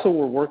 They also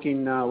were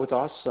working with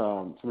us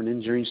from an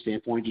engineering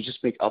standpoint to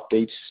just make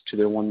updates to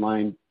their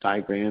one-line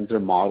diagrams, their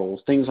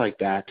models, things like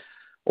that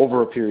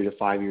over a period of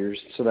 5 years,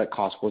 so that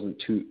cost wasn't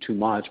too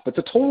much. But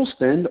the total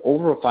spend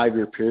over a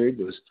 5-year period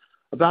was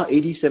about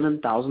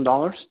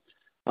 $87,000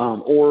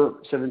 or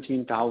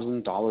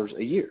 $17,000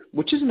 a year,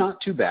 which is not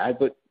too bad.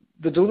 But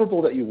the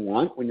deliverable that you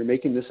want when you're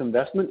making this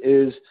investment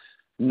is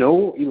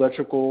no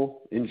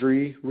electrical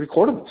injury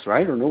recordables,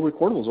 right? Or no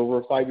recordables over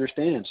a 5-year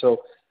span.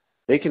 So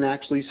they can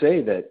actually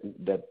say that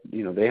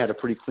they had a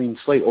pretty clean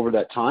slate over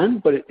that time,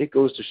 but it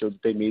goes to show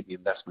that they made the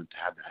investment to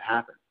have that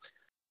happen.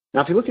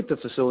 Now, if you look at the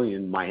facility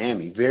in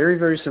Miami, very,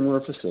 very similar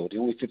facility,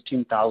 only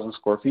 15,000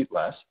 square feet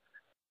less,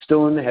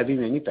 still in the heavy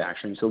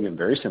manufacturing, so again,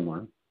 very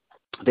similar.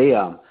 They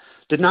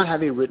did not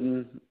have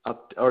an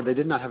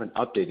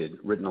updated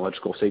written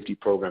electrical safety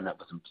program that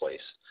was in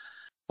place.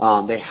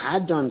 They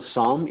had done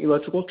some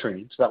electrical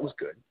training, so that was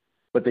good,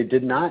 but they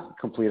did not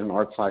complete an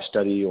arc flash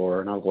study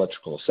or an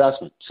electrical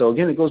assessment. So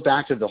again, it goes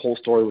back to the whole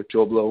story with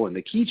Joe Blow and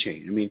the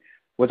keychain. I mean,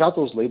 without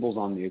those labels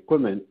on the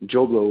equipment,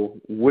 Joe Blow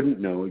wouldn't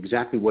know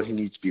exactly what he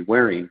needs to be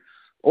wearing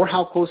or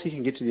how close he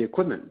can get to the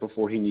equipment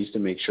before he needs to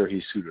make sure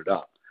he's suited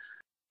up.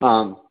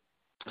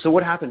 So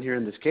what happened here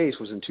in this case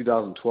was in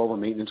 2012, a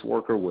maintenance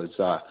worker was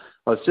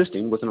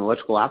assisting with an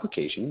electrical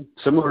application,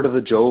 similar to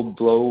the Joe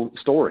Blow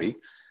story,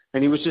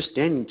 and he was just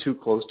standing too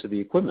close to the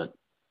equipment.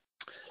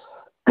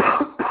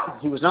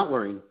 He was not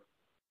wearing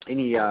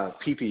any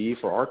PPE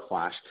for arc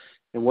flash,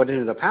 and what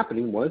ended up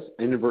happening was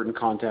inadvertent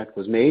contact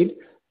was made,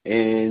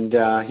 and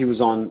he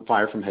was on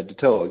fire from head to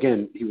toe.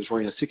 Again, he was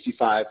wearing a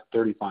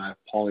 65-35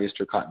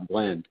 polyester cotton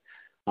blend.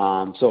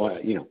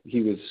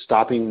 He was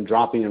stopping,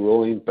 dropping, and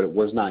rolling, but it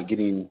was not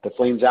getting the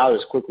flames out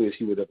as quickly as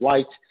he would have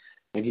liked,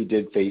 and he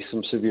did face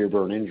some severe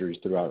burn injuries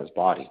throughout his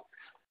body.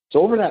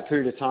 So over that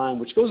period of time,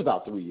 which goes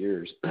about 3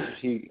 years,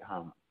 he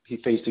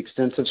faced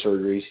extensive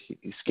surgeries.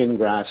 Skin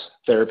grafts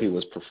therapy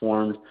was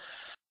performed.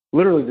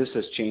 Literally, this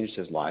has changed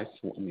his life.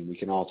 I mean, we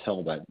can all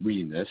tell by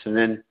reading this. And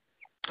then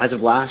as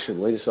of last year,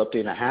 the latest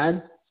update I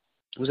had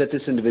was that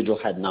this individual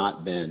had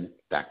not been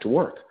back to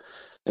work.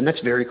 And that's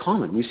very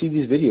common. We see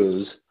these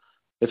videos.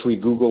 If we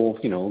Google,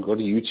 go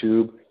to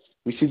YouTube,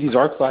 we see these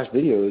arc flash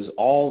videos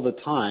all the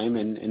time,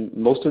 and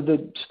most of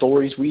the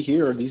stories we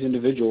hear of these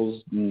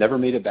individuals never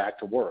made it back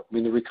to work. I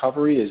mean, the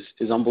recovery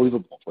is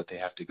unbelievable what they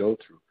have to go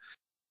through.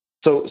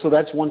 So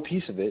that's one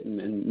piece of it,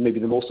 and maybe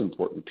the most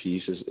important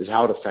piece is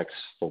how it affects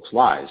folks'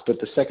 lives. But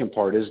the second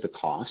part is the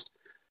cost,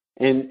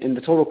 and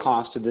the total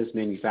cost of this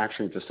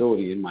manufacturing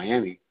facility in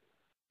Miami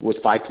was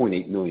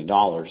 $5.8 million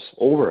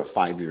over a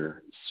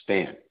 5-year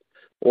span.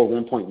 or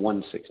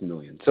 1.16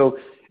 million. So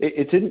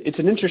it's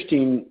an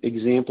interesting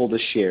example to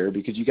share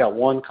because you got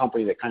one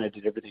company that kind of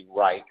did everything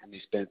right and they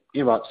spent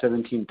about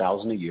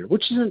 $17,000 a year,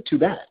 which isn't too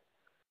bad.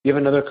 You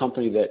have another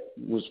company that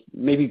was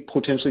maybe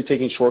potentially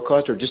taking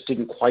shortcuts or just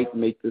didn't quite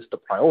make this the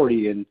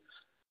priority, and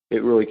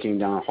it really came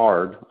down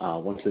hard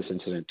once this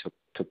incident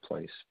took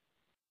place.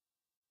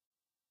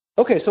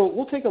 Okay, so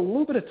we'll take a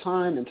little bit of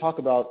time and talk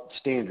about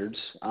standards,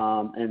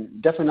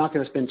 and definitely not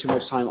going to spend too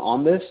much time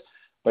on this,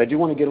 but I do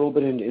want to get a little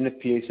bit into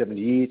NFPA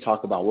 70E,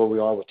 talk about where we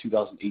are with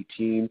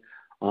 2018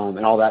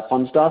 and all that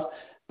fun stuff.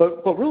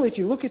 But really, if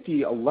you look at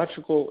the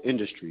electrical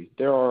industry,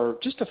 there are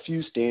just a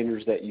few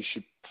standards that you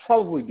should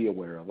probably be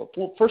aware of.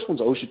 First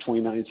one's OSHA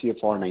 29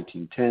 CFR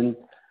 1910.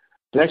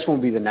 The next one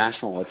will be the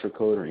National Electric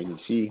Code, or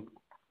NEC.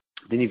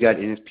 Then you've got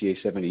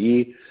NFPA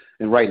 70E,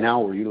 and right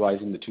now we're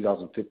utilizing the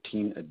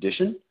 2015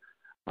 edition,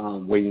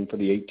 waiting for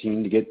the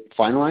 18 to get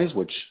finalized,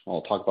 which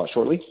I'll talk about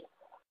shortly.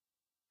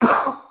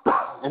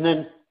 And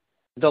then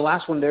the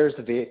last one there is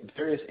the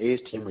various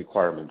ASTM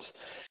requirements.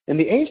 And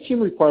the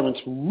ASTM requirements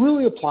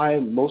really apply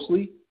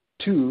mostly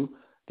to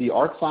the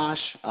arc flash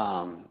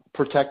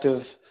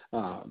protective,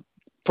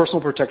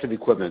 personal protective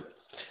equipment.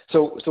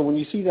 So when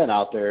you see that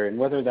out there, and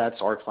whether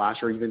that's arc flash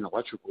or even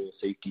electrical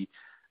safety,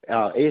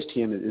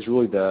 ASTM is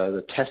really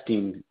the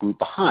testing group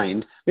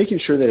behind making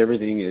sure that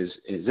everything is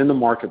in the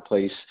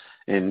marketplace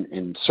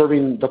and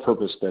serving the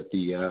purpose that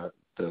the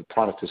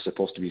product is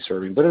supposed to be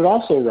serving. But it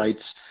also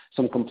writes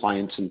some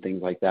compliance and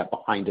things like that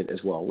behind it as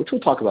well, which we'll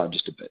talk about in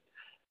just a bit.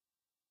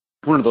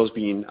 One of those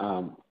being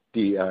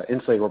the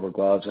insulated rubber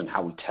gloves and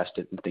how we test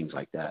it and things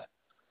like that.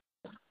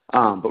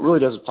 But really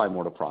does apply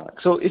more to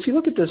products. So if you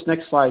look at this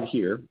next slide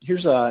here,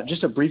 here's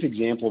just a brief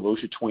example of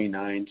OSHA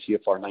 29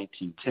 CFR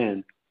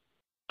 1910.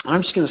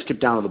 I'm just going to skip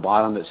down to the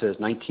bottom that says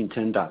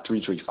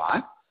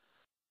 1910.335,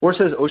 where it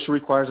says OSHA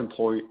requires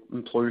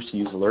employers to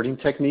use alerting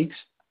techniques.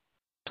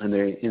 And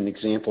they're an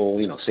example,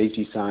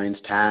 safety signs,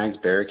 tags,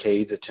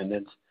 barricades,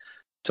 attendants,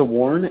 to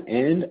warn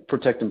and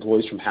protect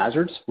employees from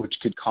hazards which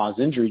could cause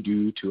injury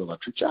due to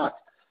electric shock,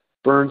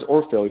 burns,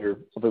 or failure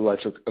of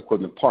electric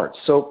equipment parts.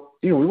 So,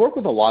 we work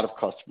with a lot of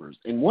customers,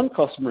 and one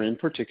customer in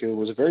particular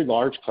was a very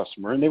large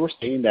customer, and they were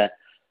saying that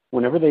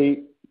whenever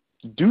they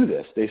do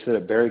this, they set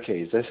up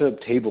barricades, they set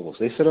up tables,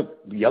 they set up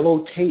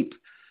yellow tape.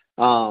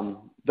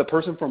 The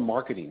person from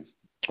marketing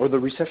or the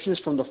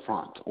receptionist from the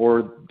front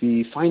or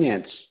the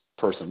finance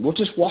person will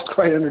just walk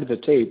right under the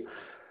tape,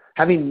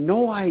 having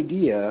no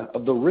idea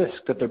of the risk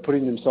that they're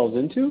putting themselves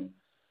into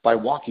by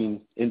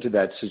walking into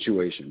that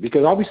situation.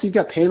 Because obviously you've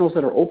got panels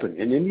that are open,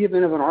 and in the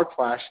event of an arc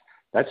flash,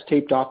 that's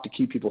taped off to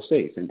keep people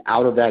safe and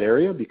out of that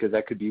area because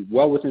that could be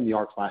well within the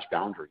arc flash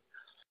boundary.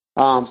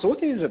 So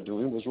what they ended up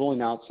doing was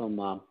rolling out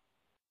some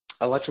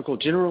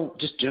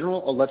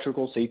general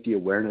electrical safety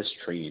awareness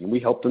training, and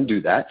we helped them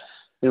do that.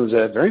 It was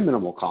a very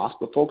minimal cost,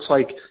 but folks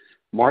like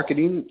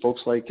marketing,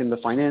 folks like in the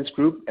finance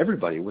group,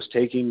 everybody was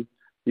taking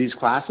these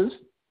classes,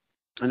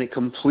 and it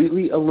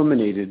completely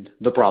eliminated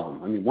the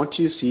problem. I mean, once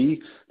you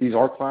see these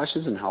arc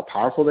flashes and how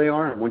powerful they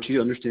are, and once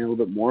you understand a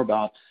little bit more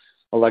about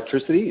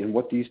electricity and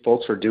what these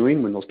folks are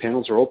doing when those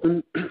panels are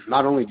open,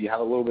 not only do you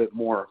have a little bit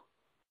more,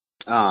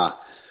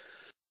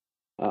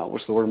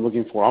 what's the word I'm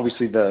looking for?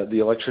 Obviously, the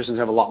electricians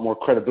have a lot more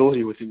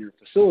credibility within your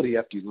facility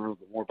after you learn a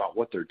little bit more about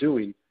what they're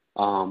doing,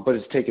 but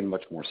it's taken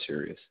much more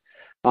serious.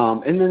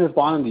 And then at the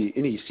bottom, the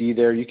NEC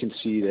there, you can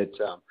see that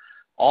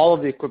all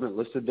of the equipment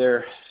listed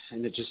there,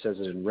 and it just says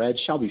it in red,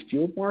 shall be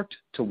field marked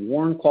to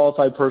warn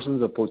qualified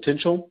persons of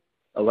potential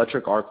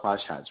electric arc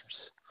flash hazards.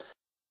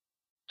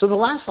 So the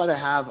last slide I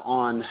have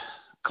on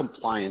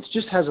compliance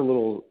just has a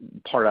little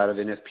part out of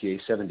NFPA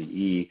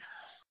 70E.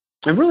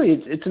 And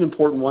really, it's an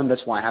important one.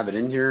 That's why I have it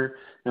in here.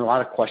 And a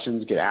lot of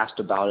questions get asked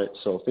about it.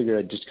 So I figured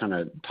I'd just kind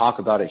of talk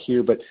about it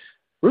here. But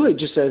really, it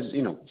just says,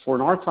 for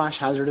an arc flash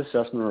hazard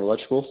assessment or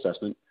electrical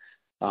assessment,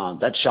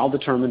 that shall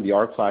determine the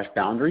arc flash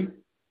boundary.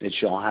 It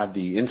shall have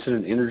the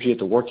incident energy at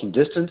the working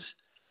distance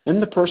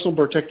and the personal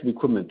protective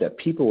equipment that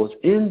people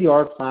within the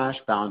arc flash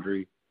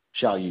boundary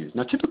shall use.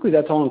 Now, typically,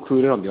 that's all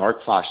included on the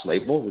arc flash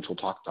label, which we'll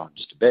talk about in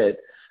just a bit.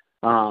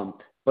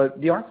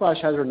 But the arc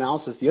flash hazard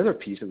analysis, the other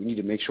piece that we need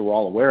to make sure we're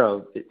all aware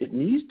of, it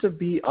needs to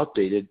be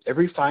updated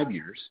every 5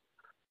 years,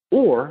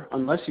 or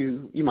unless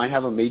you might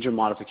have a major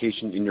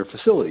modification in your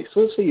facility.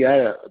 So let's say you add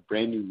a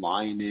brand new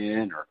line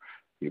in, or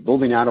you're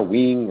building out a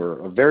wing,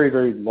 or a very,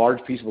 very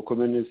large piece of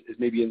equipment is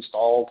maybe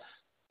installed.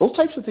 Those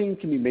types of things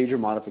can be major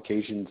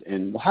modifications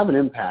and will have an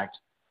impact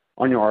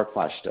on your arc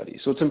flash study.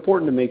 So it's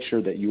important to make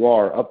sure that you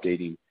are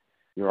updating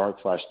your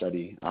arc flash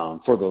study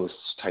for those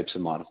types of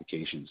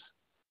modifications.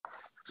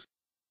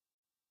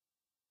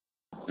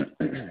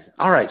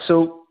 All right,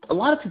 so a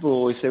lot of people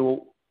always say,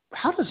 well,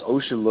 how does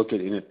OSHA look at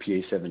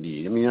NFPA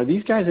 70? I mean, are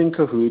these guys in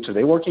cahoots? Are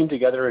they working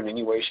together in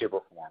any way, shape,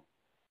 or form?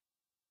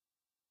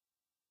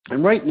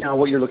 And right now,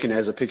 what you're looking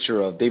at is a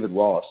picture of David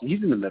Wallace, and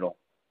he's in the middle.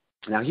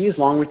 Now, he is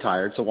long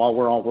retired, so while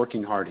we're all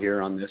working hard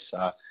here on this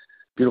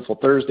beautiful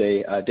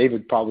Thursday,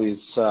 David probably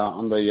is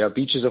on the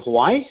beaches of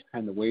Hawaii,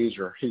 and the waves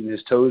are hitting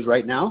his toes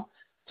right now.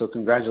 So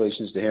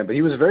congratulations to him. But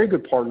he was a very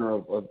good partner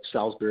of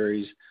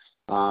Salisbury's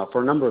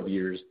for a number of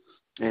years.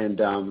 And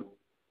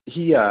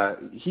he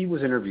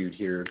was interviewed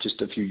here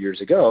just a few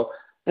years ago.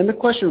 And the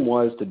question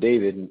was to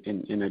David,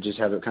 and I just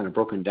have it kind of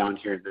broken down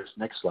here in this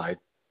next slide.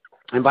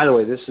 And by the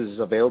way, this is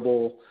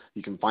available.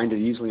 You can find it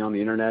easily on the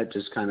internet.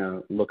 Just kind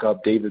of look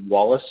up David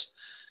Wallace,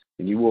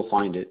 and you will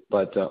find it.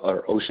 But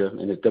or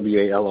OSHA, and it's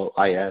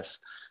WALOIS.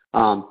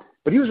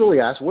 But he was really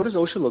asked, what does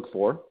OSHA look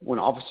for when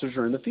officers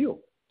are in the field?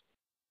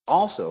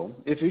 Also,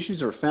 if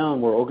issues are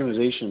found where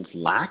organizations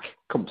lack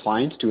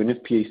compliance to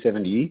NFPA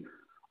 70E,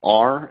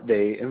 are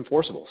they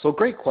enforceable? So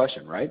great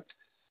question, right?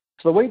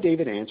 So the way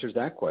David answers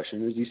that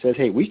question is he says,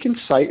 hey, we can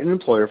cite an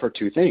employer for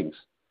two things.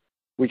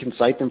 We can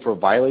cite them for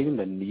violating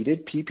the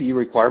needed PPE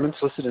requirements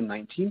listed in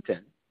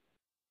 1910.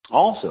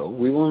 Also,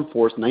 we will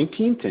enforce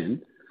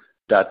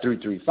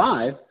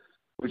 1910.335,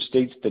 which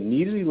states the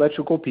needed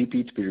electrical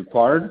PPE to be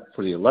required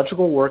for the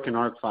electrical work and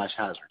arc flash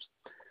hazards.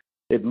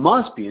 It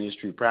must be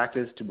industry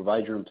practice to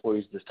provide your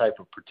employees this type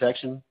of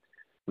protection.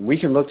 And we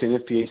can look to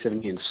NFPA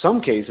 70 in some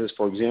cases,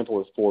 for example,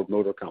 with Ford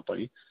Motor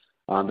Company.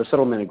 The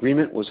settlement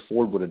agreement was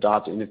Ford would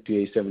adopt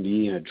NFPA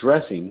 70E in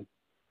addressing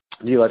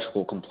the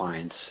electrical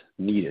compliance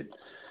needed.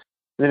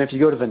 And then if you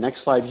go to the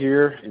next slide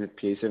here,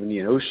 NFPA 70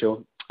 and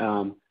OSHA.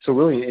 So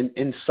really,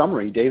 in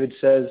summary, David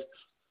says,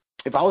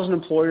 if I was an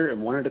employer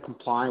and wanted to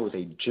comply with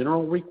a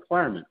general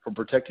requirement for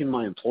protecting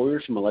my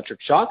employers from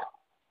electric shock,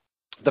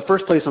 the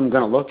first place I'm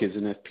going to look is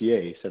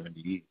NFPA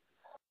 70E.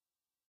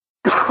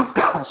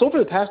 So over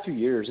the past few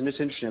years, and it's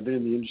interesting, I've been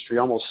in the industry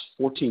almost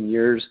 14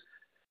 years,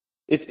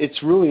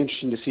 it's really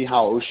interesting to see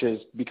how OSHA has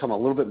become a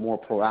little bit more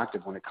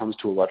proactive when it comes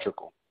to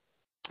electrical.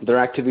 Their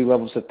activity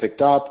levels have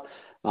picked up.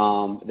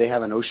 They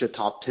have an OSHA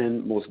top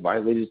 10 most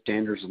violated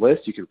standards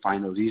list. You can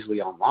find those easily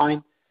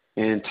online.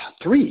 And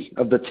 3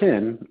 of the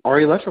 10 are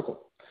electrical.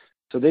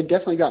 So they've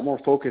definitely got more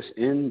focus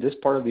in this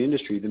part of the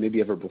industry than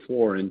maybe ever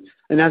before. And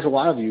as a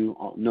lot of you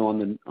know on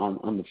the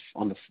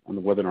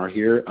webinar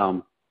here,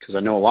 because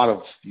I know a lot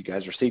of you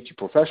guys are safety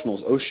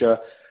professionals, OSHA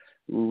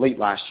late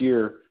last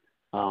year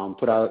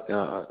put out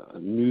a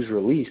news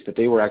release that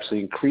they were actually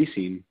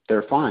increasing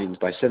their fines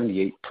by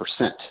 78%.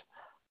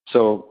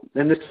 So,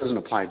 and this doesn't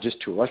apply just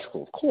to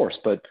electrical, of course,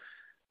 but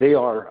they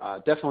are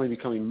definitely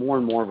becoming more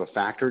and more of a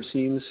factor, it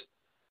seems,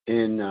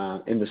 in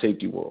the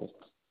safety world.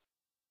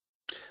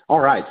 All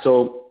right,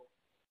 so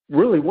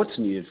really what's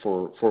needed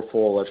for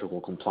full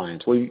electrical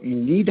compliance? Well, you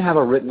need to have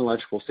a written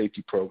electrical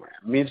safety program.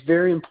 I mean, it's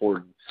very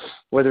important,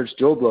 whether it's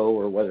Joe Blow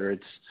or whether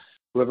it's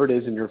whoever it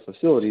is in your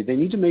facility, they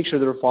need to make sure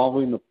they're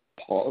following the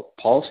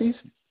policies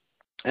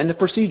and the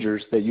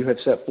procedures that you have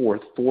set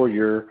forth for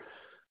your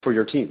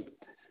team.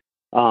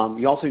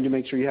 You also need to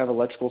make sure you have an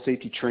electrical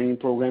safety training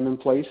program in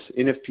place.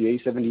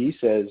 NFPA 70E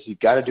says you've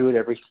got to do it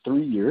every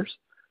 3 years.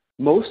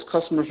 Most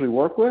customers we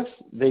work with,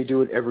 they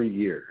do it every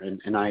year,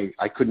 and I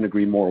couldn't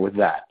agree more with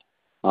that.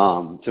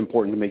 It's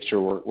important to make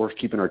sure we're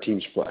keeping our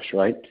teams fresh,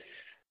 right?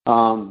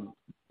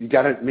 You've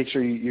got to make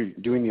sure you're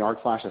doing the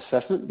arc flash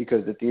assessment,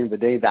 because at the end of the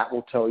day, that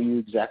will tell you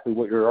exactly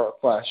what your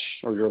arc flash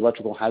or your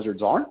electrical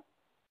hazards are.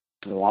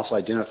 It will also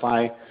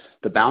identify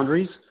the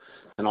boundaries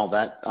and all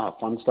that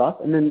fun stuff.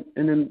 And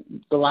then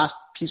the last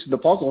piece of the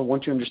puzzle,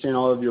 once you understand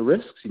all of your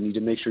risks, you need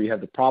to make sure you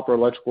have the proper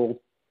electrical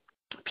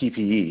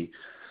PPE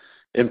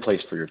in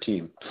place for your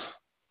team.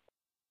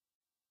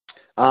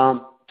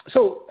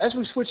 So as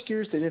we switch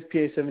gears to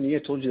NFPA 70, I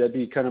told you that'd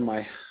be kind of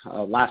my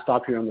last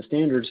stop here on the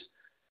standards.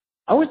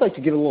 I always like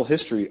to give a little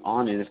history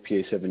on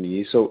NFPA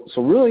 70. So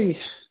really,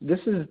 this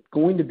is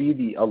going to be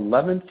the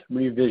 11th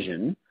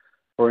revision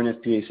for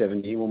NFPA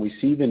 70 when we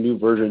see the new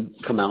version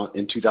come out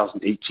in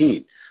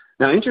 2018.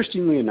 Now,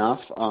 interestingly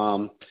enough,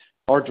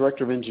 our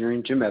Director of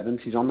Engineering, Jim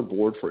Evans, he's on the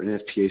board for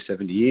NFPA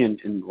 70,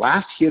 and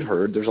last he had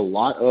heard, there's a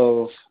lot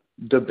of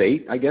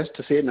debate, I guess,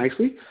 to say it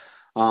nicely,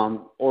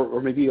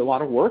 or maybe a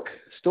lot of work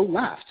still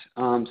left.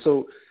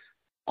 So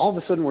all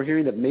of a sudden we're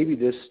hearing that maybe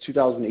this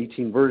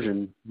 2018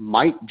 version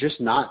might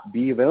just not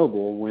be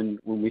available when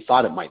we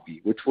thought it might be,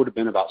 which would have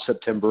been about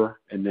September,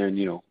 and then,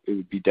 it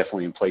would be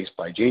definitely in place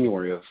by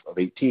January of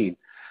 18.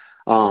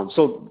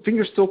 So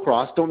fingers still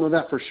crossed. Don't know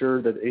that for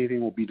sure that anything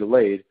will be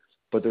delayed,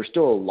 but there's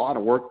still a lot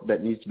of work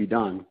that needs to be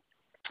done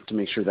to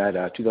make sure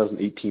that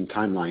 2018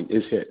 timeline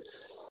is hit.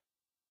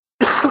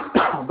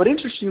 But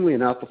interestingly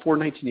enough, before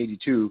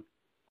 1982,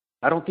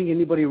 I don't think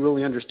anybody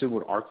really understood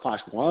what arc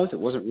flash was. It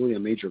wasn't really a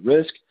major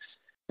risk.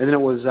 And then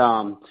it was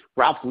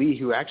Ralph Lee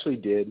who actually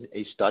did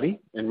a study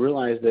and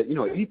realized that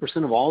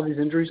 80% of all of these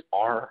injuries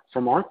are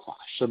from arc flash.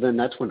 So then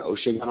that's when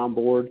OSHA got on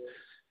board.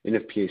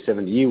 NFPA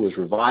 70 was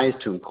revised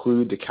to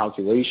include the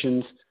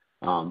calculations,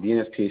 the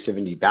NFPA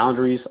 70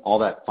 boundaries, all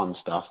that fun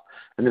stuff.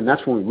 And then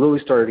that's when we really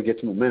started to get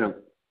some momentum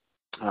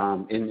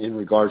in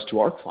regards to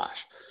arc flash.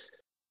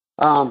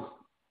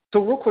 So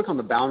real quick on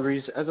the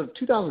boundaries, as of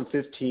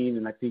 2015,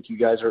 and I think you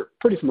guys are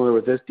pretty familiar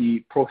with this,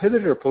 the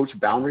prohibited approach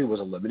boundary was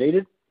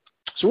eliminated.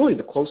 So really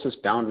the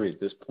closest boundary at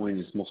this point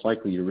is most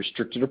likely your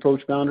restricted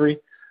approach boundary.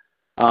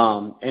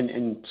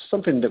 And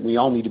something that we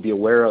all need to be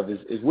aware of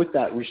is with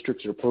that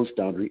restricted approach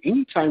boundary,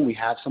 anytime we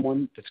have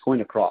someone that's going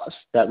to cross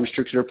that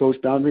restricted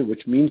approach boundary,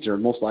 which means they're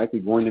most likely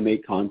going to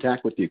make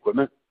contact with the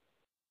equipment,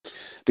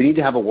 they need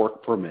to have a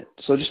work permit.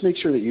 So just make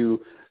sure that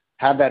you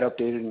have that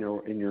updated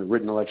in your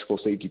written electrical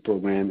safety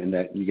program and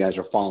that you guys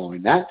are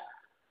following that.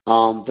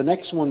 The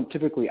next one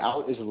typically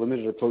out is a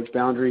limited approach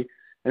boundary.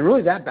 And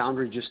really that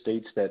boundary just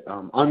states that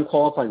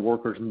unqualified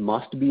workers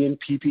must be in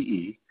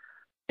PPE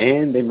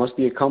and they must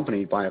be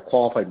accompanied by a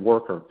qualified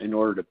worker in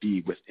order to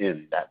be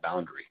within that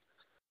boundary.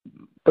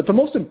 But the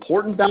most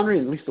important boundary,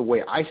 at least the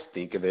way I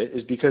think of it,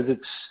 is because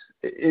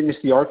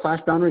it's the R class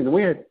boundary.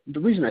 And the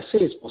reason I say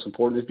it's most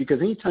important is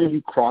because anytime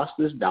you cross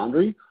this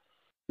boundary,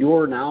 you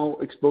are now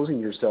exposing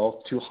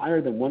yourself to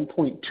higher than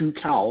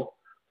 1.2 cal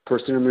per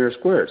centimeter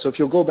squared. So if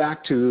you'll go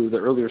back to the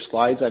earlier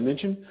slides I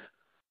mentioned,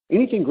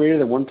 anything greater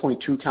than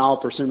 1.2 cal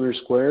per centimeter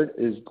squared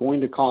is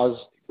going to cause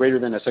greater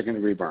than a second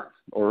degree burn,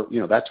 or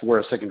that's where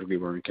a second degree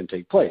burn can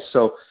take place.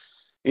 So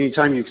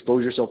anytime you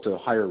expose yourself to a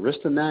higher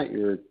risk than that,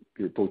 you're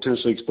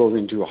potentially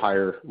exposing to a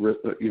higher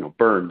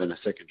burn than a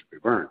second degree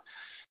burn.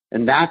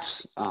 And that's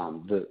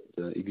the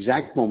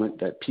exact moment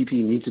that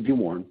PPE needs to be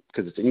worn,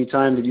 because it's any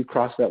time that you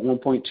cross that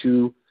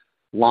 1.2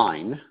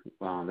 line,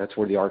 that's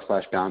where the arc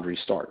flash boundary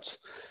starts.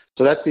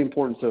 So that's the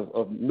importance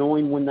of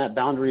knowing when that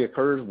boundary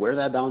occurs, where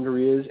that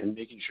boundary is, and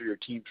making sure your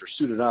teams are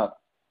suited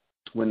up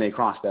when they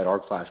cross that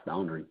arc flash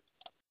boundary.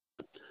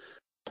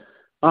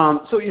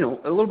 So,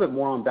 a little bit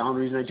more on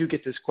boundaries, and I do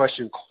get this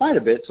question quite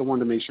a bit, so I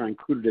wanted to make sure I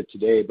included it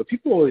today. But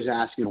people always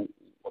ask,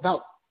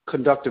 about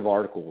conductive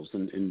articles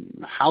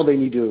and how they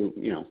need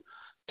to,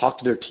 talk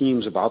to their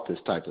teams about this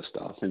type of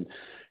stuff. And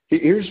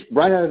here's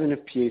right out of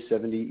NFPA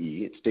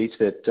 70E. It states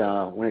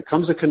that when it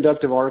comes to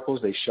conductive articles,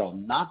 they shall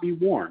not be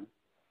worn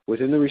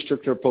within the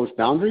restricted approach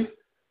boundary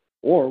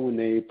or when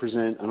they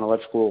present an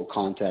electrical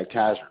contact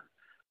hazard.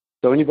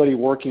 So anybody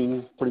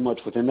working pretty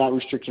much within that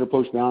restricted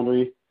approach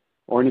boundary,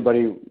 or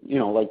anybody,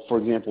 like, for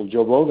example,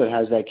 Joe Blow that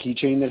has that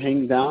keychain that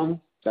hangs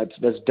down, that's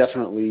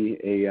definitely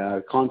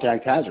a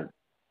contact hazard.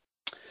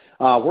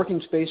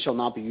 Working space shall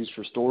not be used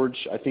for storage.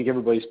 I think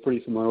everybody's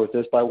pretty familiar with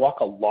this, but I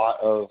walk a lot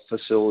of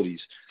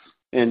facilities.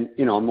 And,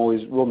 I'm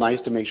always real nice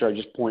to make sure I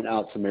just point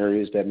out some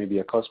areas that maybe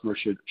a customer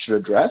should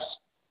address.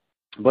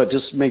 But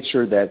just make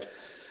sure that,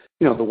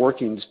 the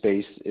working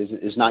space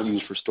is not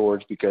used for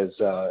storage, because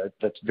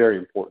that's very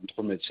important to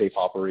permit safe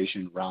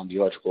operation around the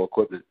electrical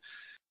equipment.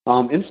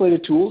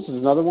 Insulated tools is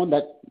another one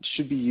that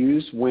should be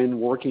used when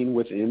working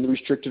within the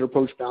restricted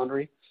approach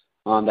boundary.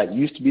 That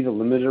used to be the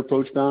limited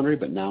approach boundary,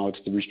 but now it's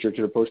the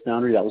restricted approach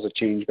boundary. That was a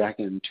change back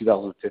in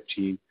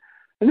 2015.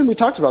 And then we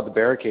talked about the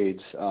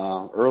barricades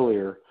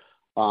earlier.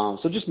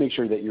 So just make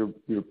sure that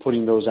you're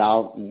putting those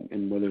out,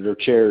 and whether they're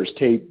chairs,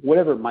 tape,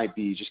 whatever it might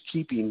be, just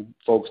keeping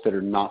folks that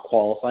are not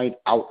qualified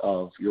out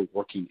of your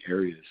working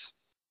areas.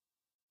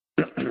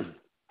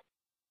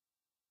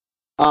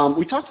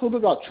 We talked a little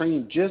bit about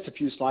training just a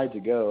few slides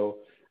ago.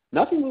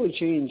 Nothing really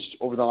changed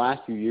over the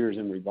last few years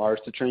in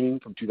regards to training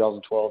from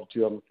 2012 to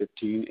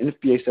 2015.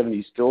 NFPA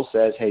 70 still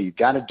says, hey, you've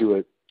got to do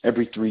it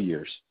every 3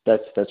 years.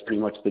 That's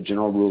pretty much the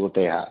general rule that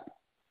they have.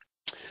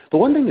 But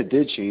one thing that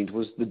did change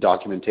was the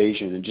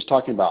documentation and just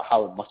talking about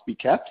how it must be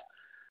kept.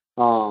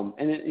 And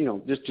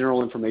it, just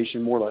general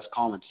information, more or less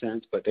common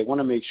sense, but they want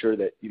to make sure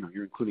that,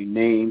 you're including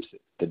names,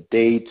 the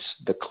dates,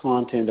 the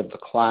content of the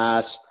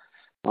class,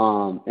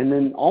 and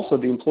then also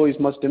the employees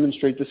must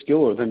demonstrate the skill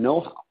or the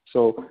know-how.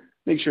 So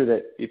make sure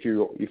that if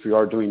you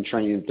are doing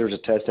training, there's a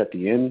test at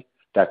the end,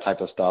 that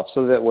type of stuff,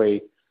 so that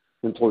way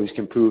employees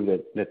can prove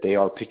that they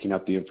are picking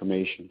up the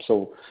information.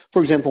 So,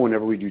 for example,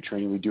 whenever we do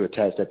training, we do a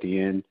test at the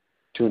end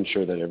to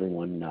ensure that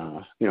everyone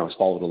has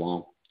followed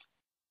along.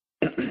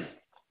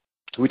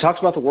 We talked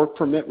about the work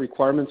permit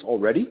requirements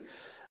already,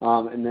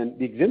 and then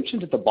the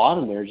exemptions at the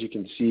bottom there, as you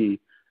can see.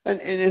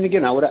 And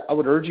again, I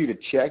would urge you to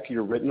check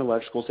your written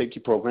electrical safety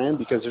program,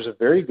 because there's a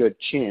very good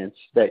chance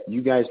that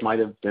you guys might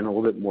have been a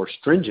little bit more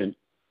stringent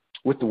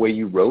with the way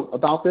you wrote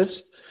about this.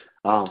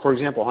 For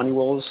example,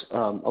 Honeywell's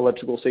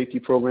electrical safety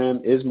program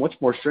is much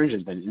more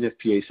stringent than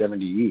NFPA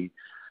 70E.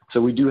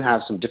 So we do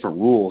have some different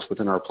rules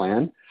within our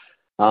plan.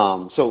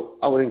 So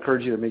I would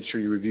encourage you to make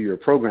sure you review your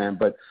program.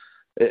 But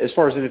as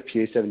far as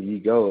NFPA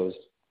 70E goes,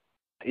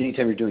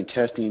 anytime you're doing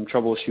testing,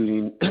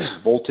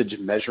 troubleshooting, voltage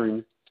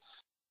measuring,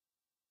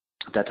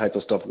 that type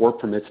of stuff, work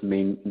permits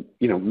may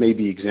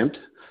be exempt.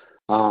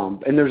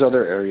 And there's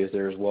other areas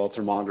there as well,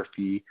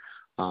 thermography,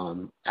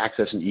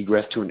 access and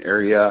egress to an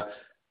area,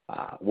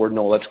 where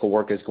no electrical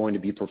work is going to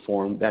be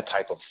performed, that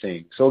type of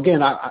thing. So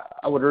again,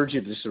 I would urge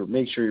you to sort of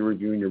make sure you're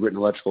reviewing your written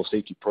electrical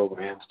safety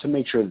programs to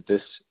make sure that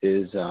this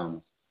is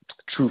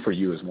true for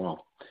you as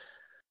well.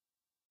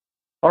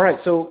 All right,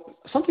 so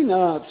something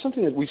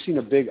that we've seen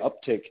a big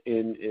uptick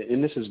in,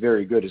 and this is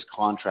very good, is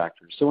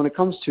contractors. So when it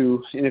comes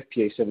to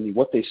NFPA 70,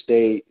 what they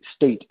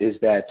state is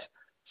that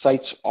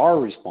sites are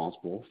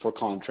responsible for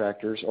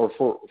contractors, or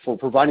for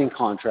providing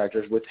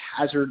contractors with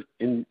hazard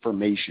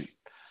information.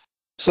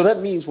 So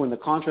that means when the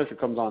contractor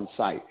comes on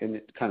site,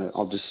 and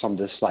I'll just sum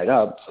this slide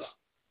up,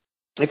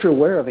 if you're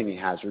aware of any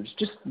hazards,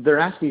 they're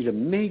asking you to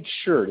make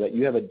sure that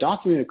you have a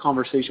documented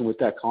conversation with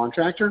that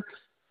contractor,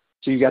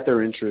 so you got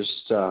their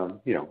interests,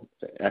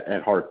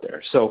 at heart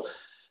there. So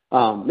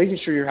making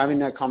sure you're having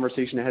that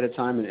conversation ahead of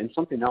time. And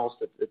something else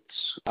that's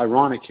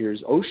ironic here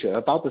is OSHA,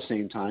 about the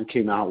same time,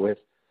 came out with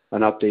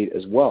an update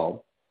as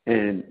well,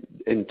 and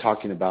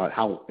talking about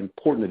how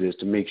important it is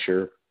to make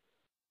sure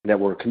that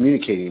we're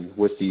communicating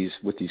with these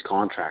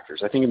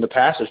contractors. I think in the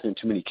past there's been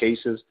too many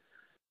cases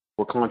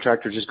where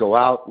contractors just go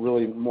out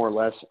really more or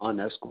less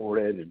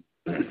unescorted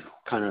and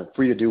kind of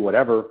free to do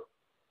whatever.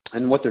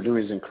 And what they're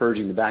doing is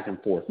encouraging the back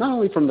and forth, not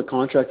only from the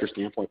contractor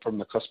standpoint, from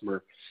the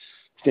customer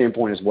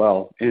standpoint as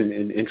well,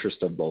 in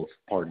interest of both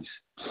parties.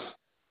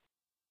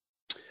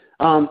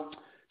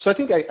 So I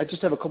think I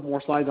just have a couple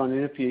more slides on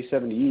NFPA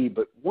 70E,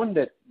 but one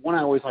I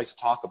always like to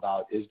talk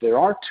about is there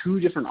are two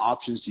different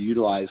options to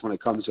utilize when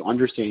it comes to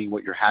understanding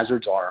what your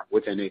hazards are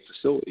within a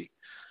facility.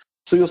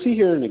 So you'll see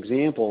here an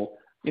example.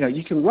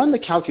 You can run the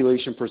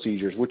calculation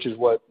procedures, which is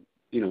what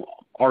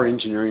our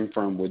engineering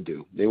firm would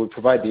do. They would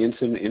provide the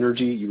incident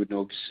energy. You would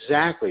know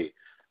exactly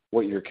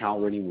what your cal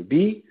rating would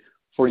be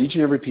for each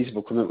and every piece of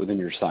equipment within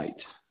your site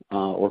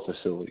or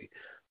facility.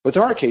 But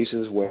there are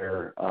cases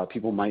where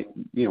people might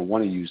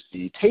want to use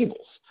the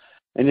tables.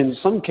 And in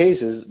some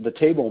cases, the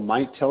table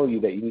might tell you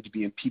that you need to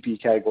be in PP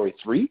Category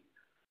 3,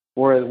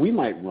 whereas we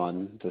might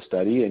run the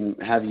study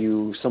and have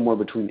you somewhere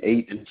between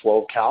 8 and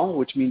 12 cal,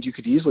 which means you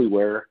could easily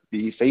wear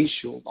the face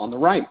shield on the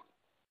right.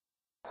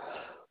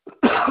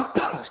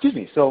 Excuse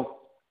me. So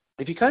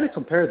if you kind of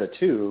compare the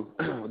two,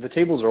 the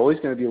tables are always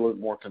going to be a little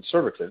bit more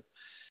conservative.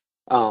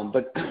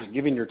 But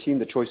giving your team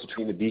the choice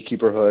between the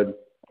beekeeper hood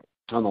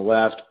on the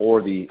left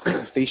or the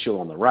face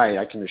shield on the right,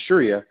 I can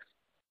assure you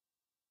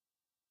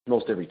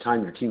most every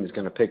time your team is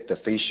going to pick the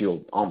face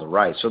shield on the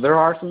right. So there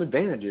are some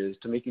advantages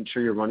to making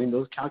sure you're running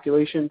those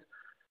calculations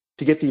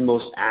to get the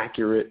most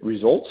accurate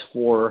results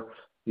for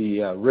the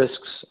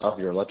risks of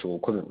your electrical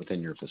equipment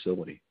within your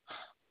facility.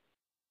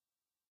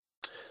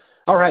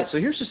 All right, so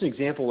here's just an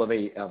example of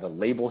a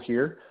label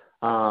here.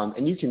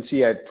 And you can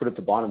see I put at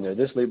the bottom there,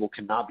 this label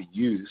cannot be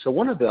used. So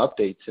one of the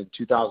updates in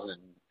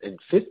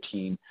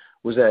 2015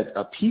 was that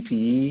a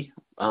PPE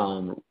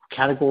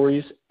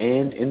categories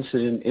and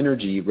incident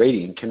energy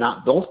rating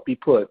cannot both be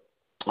put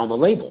on the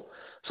label.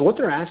 So what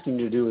they're asking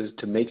you to do is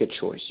to make a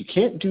choice. You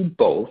can't do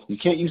both. You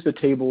can't use the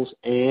tables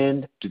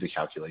and do the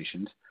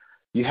calculations.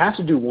 You have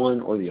to do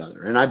one or the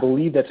other. And I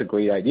believe that's a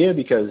great idea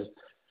because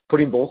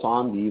putting both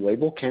on the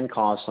label can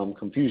cause some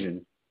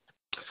confusion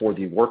for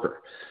the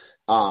worker.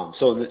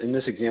 So in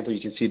this example,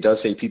 you can see it does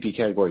say PP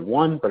Category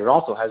 1, but it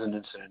also has an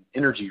incident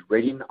energy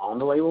rating on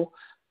the label,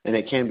 and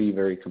it can be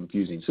very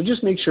confusing. So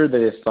just make sure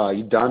that if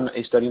you've done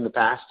a study in the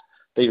past,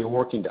 that you're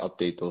working to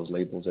update those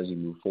labels as you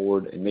move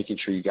forward and making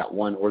sure you got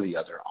one or the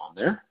other on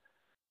there.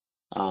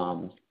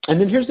 And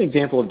then here's an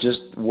example of just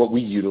what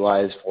we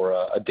utilize for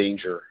a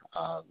danger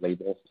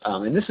label.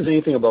 And this is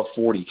anything above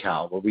 40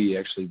 cal, where we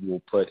actually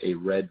will put a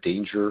red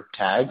danger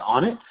tag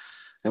on it,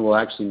 and we'll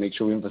actually make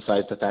sure we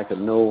emphasize the fact that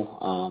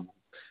no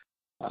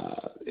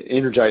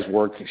energized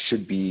work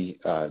should be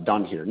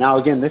done here. Now,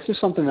 again, this is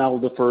something that I will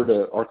defer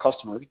to our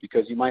customers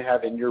because you might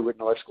have in your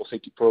written electrical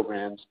safety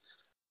programs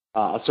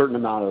a certain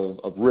amount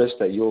of risk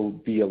that you'll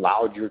be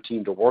allowed your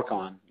team to work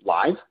on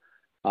live.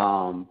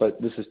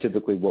 But this is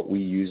typically what we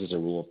use as a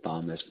rule of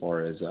thumb as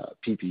far as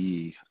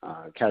PPE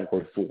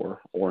Category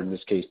 4, or in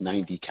this case,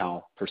 90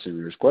 cal per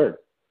centimeter squared.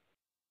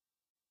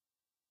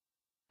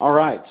 All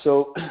right,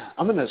 so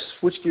I'm going to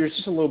switch gears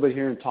just a little bit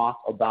here and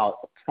talk about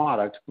a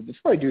product. But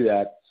before I do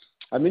that,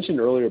 I mentioned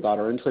earlier about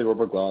our insulated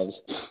rubber gloves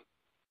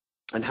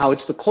and how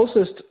it's the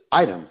closest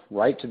item,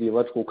 right, to the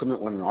electrical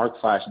equipment when an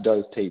arc flash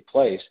does take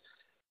place.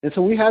 And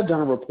so we have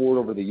done a report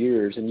over the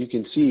years, and you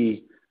can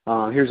see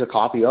here's a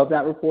copy of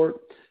that report.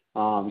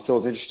 If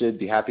you're interested,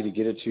 be happy to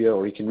get it to you,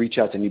 or you can reach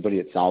out to anybody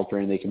at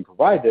Salisbury and they can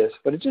provide this.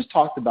 But it just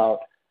talked about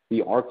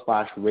the arc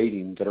flash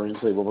rating that our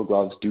insulated rubber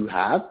gloves do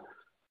have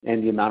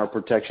and the amount of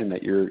protection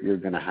that you're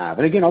going to have.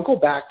 And again, I'll go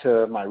back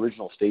to my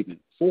original statement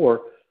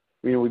before.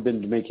 We've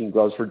been making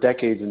gloves for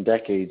decades and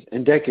decades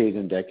and decades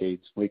and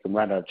decades. We come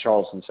right out of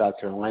Charleston, South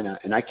Carolina,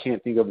 and I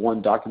can't think of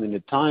one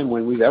documented time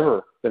when we've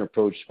ever been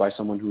approached by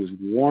someone who has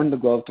worn the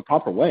glove the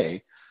proper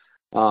way,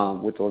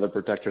 with the leather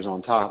protectors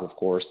on top, of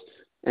course,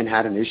 and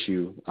had an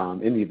issue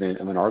in the event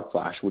of an arc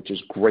flash, which is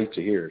great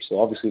to hear. So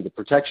obviously the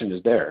protection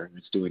is there and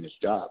it's doing its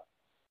job.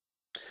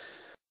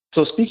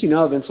 So speaking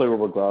of insulated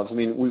rubber gloves,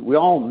 we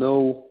all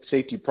know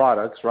safety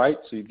products, right?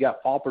 So you've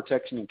got fall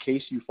protection in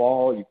case you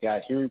fall. You've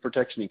got hearing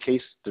protection in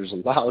case there's a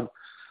loud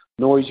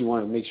noise. You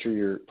want to make sure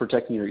you're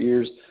protecting your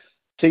ears.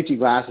 Safety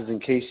glasses in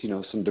case,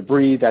 some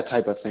debris, that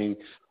type of thing.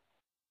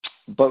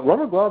 But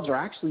rubber gloves are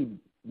actually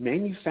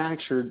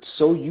manufactured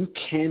so you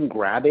can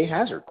grab a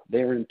hazard.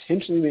 They are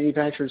intentionally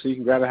manufactured so you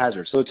can grab a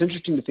hazard. So it's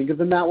interesting to think of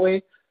them that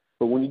way.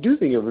 But when you do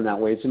think of them that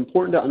way, it's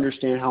important to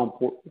understand how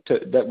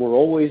important that we're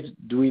always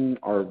doing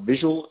our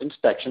visual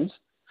inspections.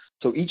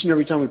 So each and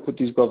every time we put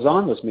these gloves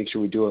on, let's make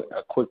sure we do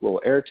a quick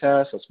little air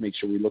test. Let's make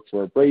sure we look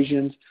for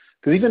abrasions.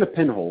 because even a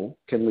pinhole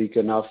can leak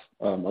enough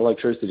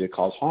electricity to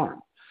cause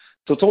harm.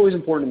 So it's always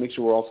important to make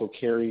sure we're also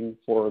caring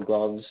for our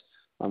gloves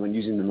and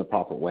using them the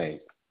proper way.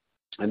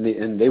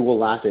 And they will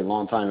last a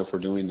long time if we're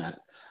doing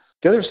that.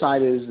 The other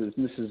side is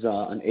this is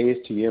an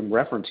ASTM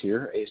reference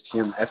here,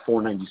 ASTM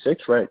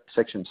F496, right,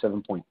 section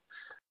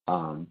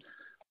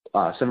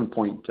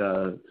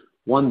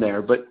 7.1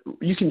 there. But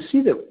you can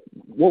see that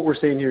what we're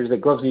saying here is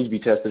that gloves need to be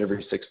tested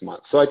every 6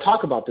 months. So I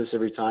talk about this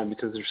every time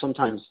because there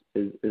sometimes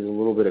is a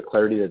little bit of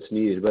clarity that's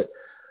needed. But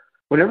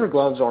whenever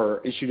gloves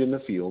are issued in the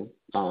field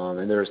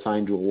and they're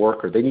assigned to a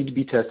worker, they need to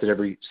be tested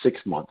every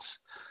 6 months.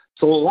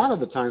 So a lot of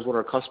the times what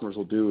our customers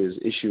will do is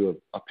issue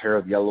a pair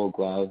of yellow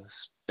gloves,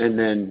 and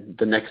then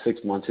the next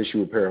 6 months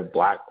issue a pair of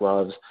black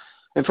gloves.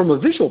 And from a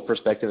visual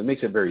perspective, it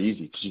makes it very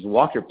easy because you can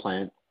walk your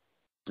plant,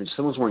 and if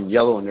someone's wearing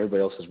yellow and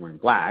everybody else is wearing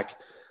black,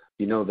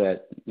 you know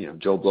that,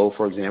 Joe Blow,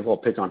 for example, I'll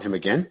pick on him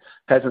again,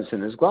 hasn't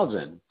sent his gloves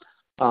in.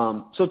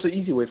 So it's an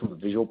easy way from a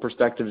visual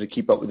perspective to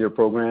keep up with your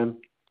program.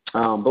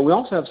 But we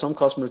also have some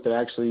customers that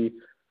actually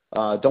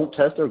don't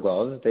test their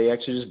gloves. They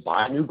actually just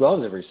buy new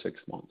gloves every 6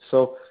 months.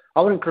 So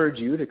I would encourage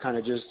you to kind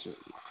of just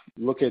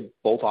look at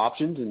both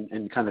options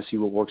and kind of see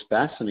what works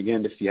best. And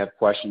again, if you have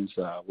questions,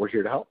 we're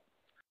here to help.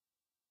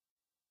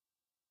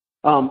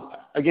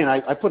 Again,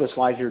 I put a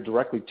slide here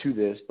directly to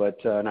this,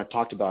 and I've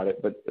talked about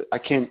it, but I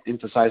can't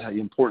emphasize the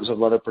importance of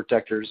leather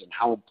protectors and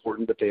how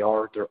important that they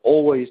are. They're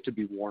always to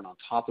be worn on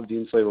top of the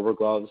insulated rubber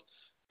gloves.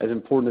 As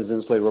important as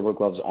insulated rubber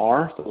gloves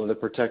are, the leather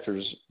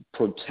protectors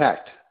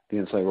protect the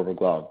insulated rubber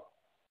glove.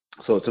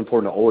 So it's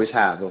important to always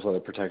have those leather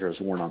protectors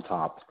worn on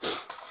top.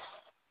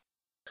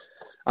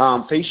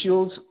 Face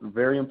shields,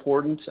 very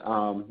important.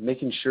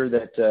 Making sure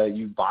that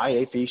you buy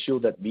a face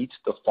shield that meets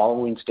the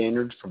following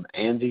standards from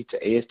ANSI to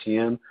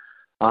ASTM.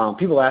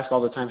 People ask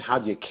all the time, how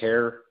do you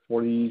care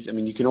for these? I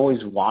mean, you can always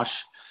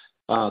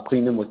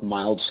clean them with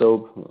mild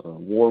soap,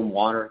 warm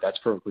water. That's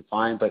perfectly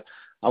fine. But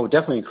I would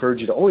definitely encourage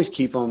you to always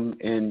keep them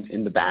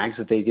in the bags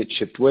that they get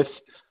shipped with,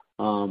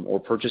 or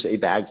purchase a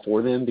bag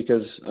for them,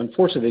 because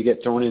unfortunately they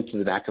get thrown into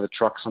the back of the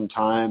truck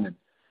sometime and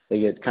they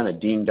get kind of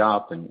dinged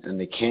up and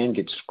they can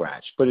get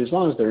scratched. But as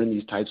long as they're in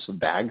these types of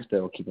bags,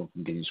 they'll keep them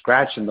from getting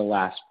scratched and they'll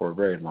last for a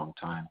very long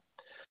time.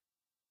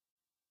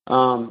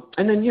 And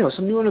then,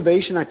 some new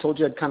innovation. I told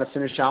you I'd kind of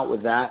finish out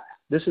with that.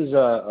 This is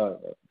a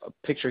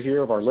picture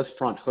here of our lift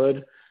front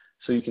hood.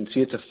 So you can see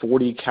it's a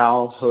 40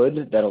 cal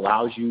hood that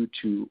allows you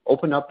to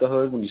open up the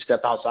hood when you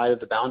step outside of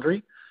the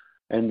boundary.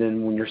 And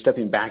then when you're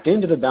stepping back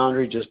into the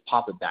boundary, just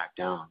pop it back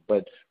down.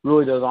 But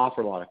really does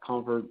offer a lot of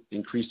comfort,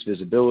 increased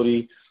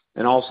visibility,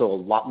 and also a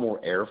lot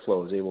more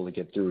airflow is able to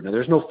get through. Now,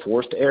 there's no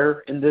forced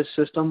air in this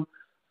system,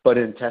 but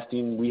in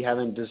testing, we'd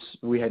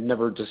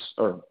never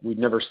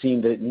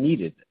seen that it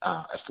needed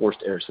a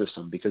forced air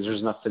system because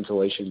there's enough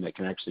ventilation that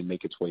can actually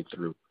make its way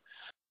through.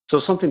 So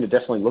something to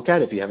definitely look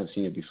at if you haven't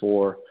seen it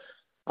before.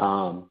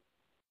 And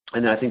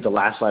then I think the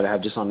last slide I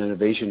have just on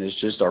innovation is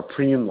just our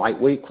premium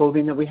lightweight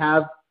clothing that we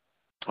have.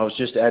 I was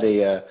just at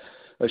a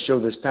show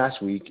this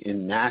past week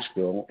in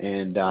Nashville,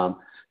 and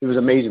it was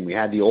amazing. We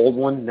had the old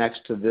one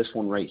next to this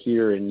one right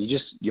here, and you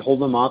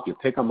hold them up, you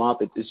pick them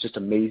up. It's just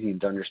amazing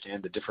to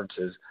understand the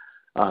differences.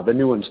 The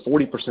new one's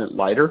 40%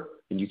 lighter,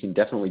 and you can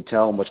definitely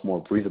tell much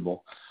more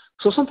breathable.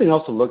 So something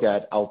else to look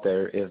at out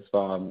there if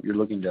you're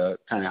looking to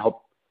kind of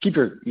help keep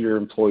your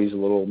employees a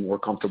little more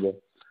comfortable.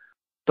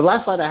 The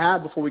last slide I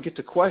have before we get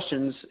to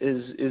questions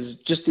is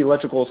just the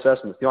electrical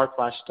assessments, the arc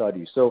flash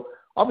study. So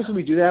obviously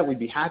we do that. We'd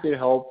be happy to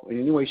help in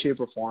any way, shape,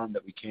 or form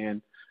that we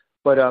can.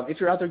 But if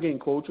you're out there getting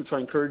quotes, which I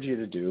encourage you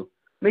to do,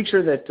 make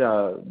sure that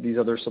these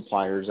other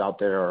suppliers out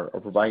there are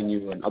providing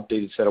you an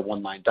updated set of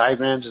one-line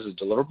diagrams as a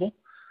deliverable.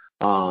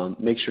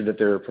 Make sure that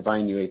they're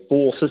providing you a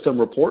full system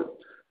report,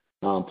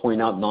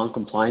 pointing out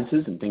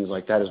non-compliances and things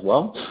like that as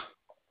well.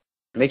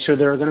 Make sure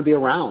they're going to be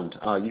around.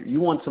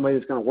 You want somebody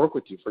that's going to work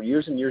with you for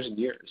years and years and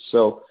years.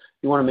 So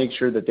you want to make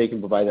sure that they can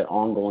provide that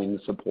ongoing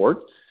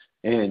support,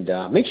 and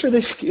make sure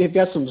they've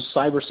got some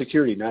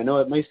cybersecurity. Now, I know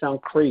it may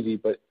sound crazy,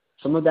 but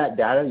some of that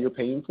data you're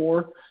paying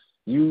for,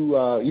 you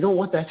don't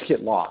want that to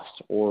get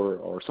lost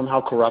or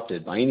somehow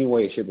corrupted by any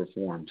way, shape, or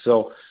form.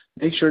 So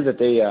make sure that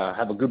they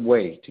have a good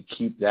way to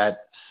keep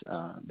that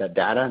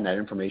data and that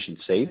information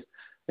safe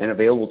and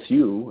available to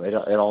you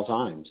at all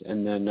times.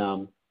 And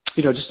then,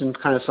 just in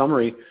kind of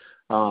summary,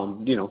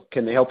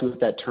 can they help you with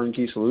that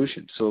turnkey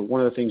solution? So one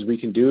of the things we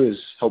can do is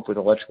help with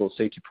electrical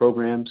safety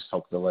programs,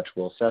 help with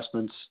electrical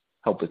assessments,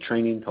 help with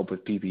training, help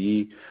with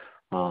PPE,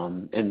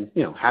 and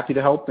happy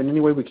to help in any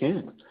way we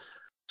can.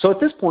 So at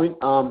this point,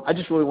 I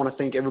just really want to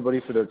thank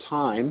everybody for their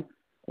time,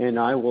 and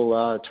I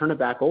will turn it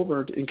back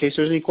over in case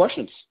there's any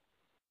questions.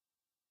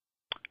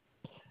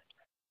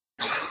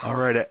 All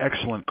right,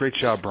 excellent. Great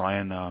job,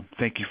 Brian.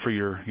 Thank you for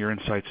your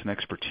insights and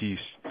expertise.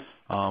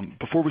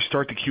 Before we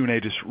start the Q&A,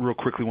 just real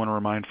quickly want to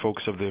remind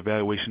folks of the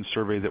evaluation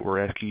survey that we're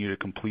asking you to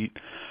complete.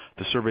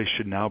 The survey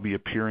should now be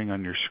appearing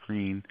on your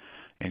screen,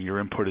 and your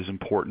input is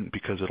important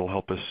because it'll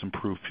help us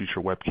improve future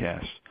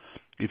webcasts.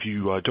 If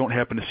you don't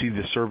happen to see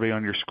the survey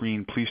on your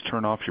screen, please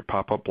turn off your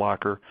pop-up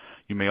blocker.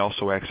 You may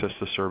also access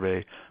the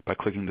survey by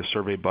clicking the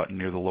survey button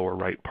near the lower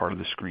right part of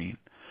the screen.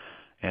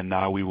 And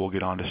now we will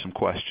get on to some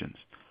questions.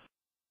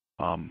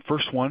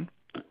 First one,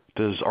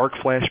 does Arc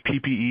Flash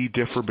PPE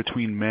differ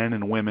between men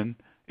and women?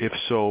 If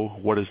so,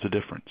 what is the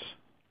difference?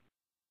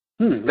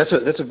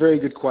 That's a very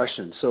good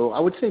question. So I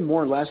would say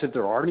more or less if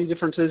there are any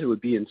differences, it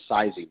would be in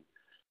sizing.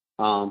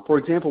 For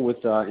example,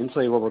 with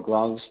insulated rubber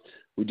gloves,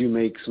 we do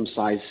make some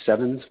size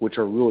 7s, which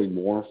are really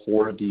more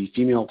for the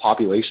female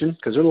population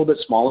because they're a little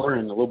bit smaller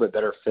and a little bit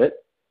better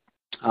fit.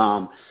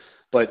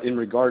 But in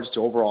regards to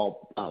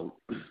overall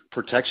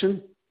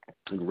protection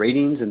and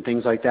ratings and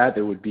things like that,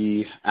 there would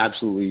be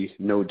absolutely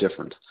no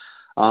difference.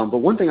 But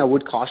one thing I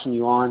would caution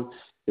you on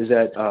is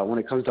that when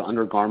it comes to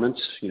undergarments,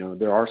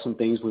 there are some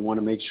things we want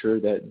to make sure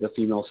that the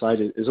female side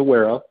is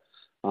aware of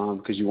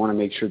because you want to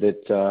make sure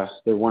that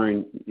they're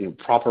wearing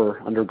proper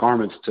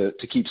undergarments to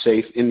keep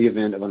safe in the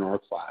event of an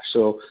arc flash.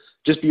 So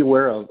just be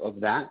aware of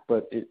that.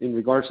 But in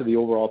regards to the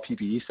overall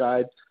PPE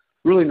side,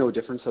 really no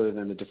difference other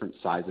than the different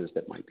sizes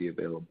that might be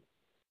available.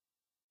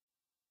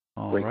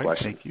 Great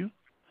question. Thank you.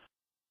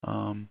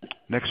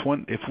 Next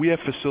one, if we have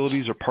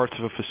facilities or parts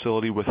of a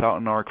facility without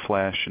an arc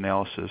flash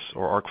analysis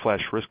or arc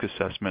flash risk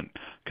assessment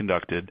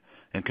conducted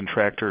and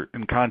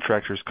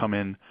contractors come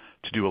in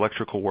to do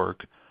electrical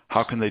work,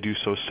 how can they do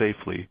so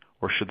safely,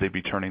 or should they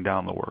be turning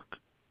down the work?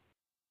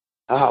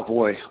 Oh,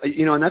 boy.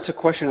 And that's a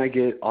question I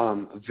get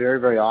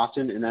very, very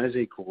often, and that is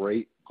a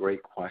great,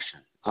 great question.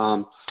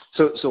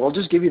 So I'll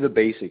just give you the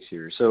basics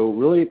here. So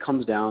really it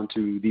comes down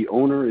to the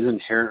owner is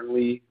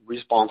inherently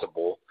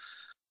responsible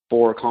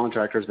for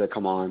contractors that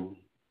come on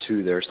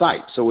to their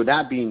site. So with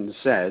that being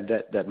said,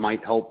 that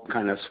might help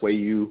kind of sway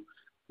you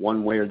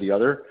one way or the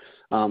other.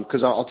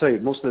 Because I'll tell you,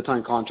 most of the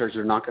time contractors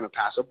are not going to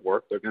pass up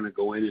work. They're going to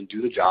go in and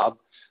do the job,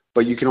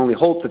 but you can only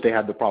hope that they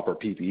have the proper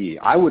PPE.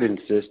 I would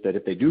insist that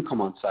if they do come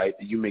on site,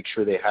 that you make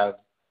sure they have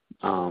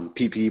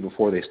PPE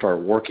before they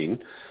start working.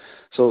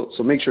 So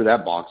make sure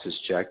that box is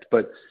checked.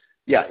 But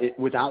yeah,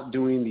 without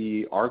doing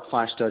the arc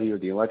flash study or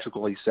the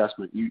electrical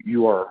assessment,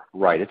 you are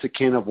right. It's a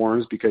can of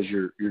worms because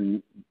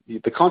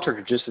the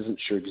contractor just isn't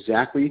sure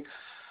exactly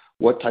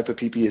what type of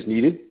PPE is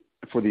needed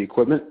for the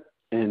equipment.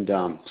 And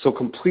so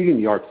completing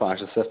the arc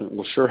flash assessment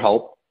will sure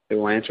help. It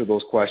will answer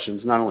those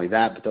questions. Not only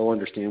that, but they'll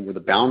understand where the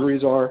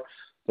boundaries are.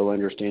 They'll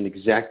understand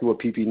exactly what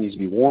PPE needs to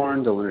be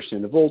worn. They'll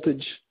understand the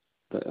voltage,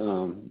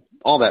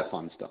 all that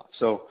fun stuff.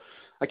 So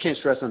I can't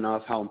stress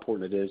enough how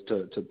important it is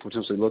to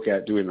potentially look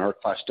at doing an arc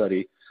flash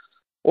study.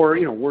 Or,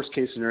 worst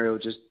case scenario,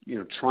 just,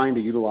 trying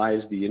to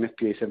utilize the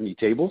NFPA 70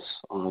 tables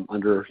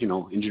under,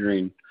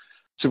 engineering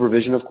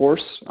supervision, of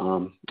course,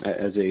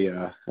 as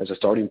a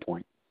starting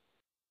point.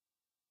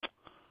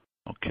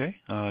 Okay.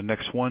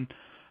 Next one.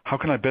 How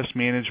can I best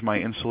manage my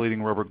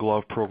insulating rubber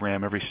glove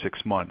program every 6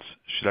 months?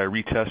 Should I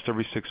retest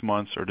every 6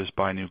 months or just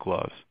buy new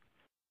gloves?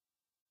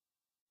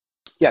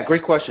 Yeah,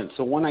 great question.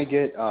 So one I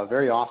get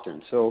very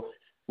often. So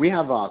we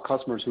have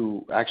customers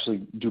who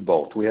actually do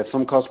both. We have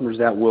some customers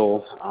that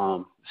will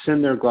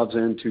send their gloves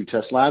in to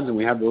test labs, and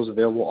we have those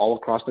available all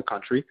across the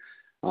country.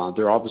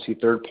 They're obviously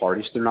third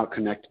parties. They're not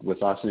connected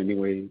with us in any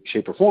way,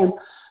 shape, or form,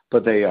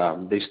 but they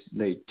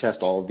test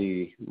all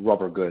the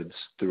rubber goods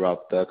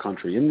throughout the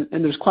country, and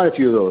there's quite a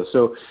few of those.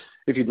 So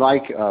if you'd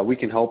like, we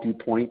can help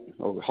point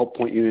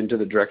you into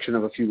the direction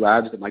of a few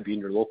labs that might be in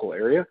your local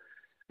area,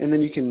 and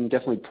then you can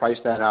definitely price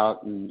that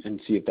out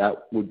and see if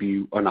that would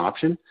be an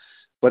option.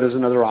 But as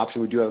another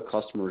option, we do have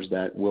customers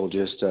that will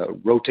just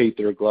rotate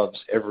their gloves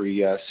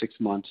every 6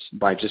 months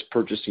by just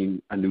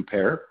purchasing a new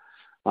pair.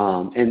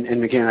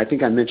 And again, I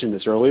think I mentioned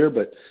this earlier,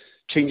 but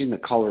changing the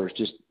color is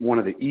just one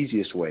of the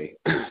easiest way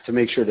to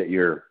make sure that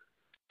you're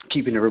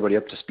keeping everybody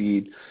up to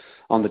speed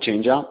on the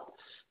change out.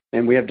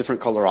 And we have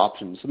different color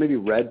options. So maybe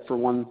red for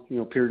one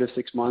period of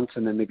 6 months,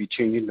 and then maybe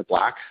changing to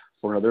black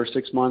for another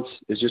 6 months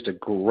is just a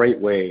great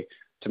way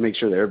to make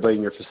sure that everybody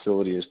in your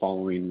facility is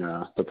following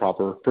the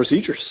proper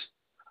procedures.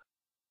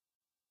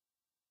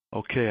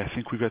 Okay, I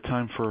think we've got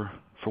time for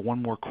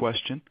one more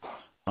question.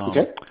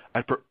 Okay.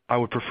 I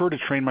would prefer to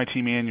train my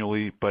team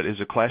annually, but is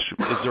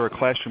there a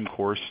classroom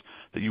course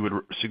that you would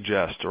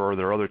suggest, or are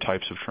there other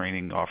types of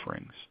training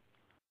offerings?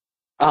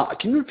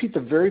 Can you repeat the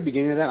very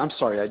beginning of that? I'm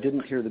sorry, I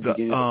didn't hear the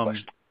beginning of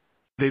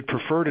the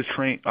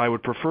question. I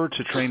would prefer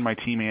to train my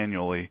team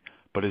annually,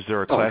 but is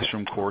there a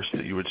classroom course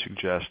that you would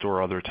suggest,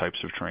 or other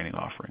types of training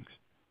offerings?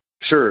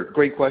 Sure,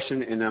 great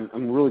question, and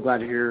I'm really glad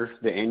to hear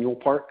the annual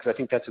part because I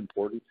think that's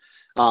important.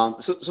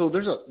 So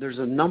there's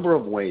a number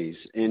of ways,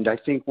 and I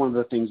think one of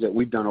the things that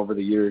we've done over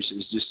the years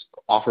is just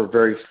offer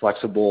very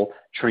flexible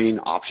training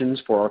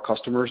options for our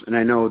customers, and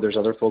I know there's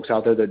other folks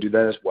out there that do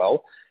that as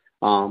well.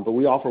 But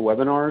we offer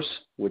webinars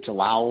which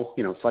allow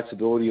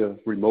flexibility of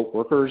remote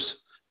workers,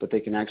 but they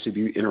can actually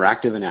be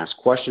interactive and ask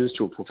questions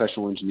to a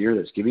professional engineer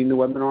that's giving the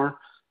webinar.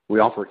 We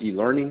offer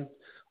e-learning,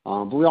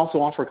 but we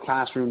also offer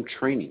classroom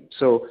training.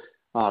 So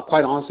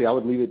quite honestly, I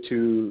would leave it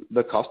to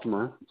the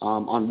customer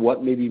on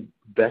what maybe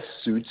best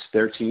suits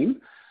their team,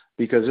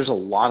 because there's a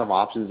lot of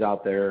options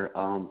out there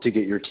to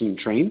get your team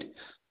trained.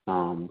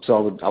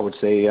 So I would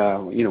say,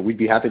 we'd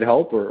be happy to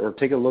help or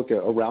take a look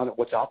around at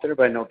what's out there,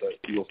 but I know that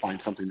you'll find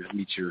something that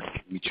meets your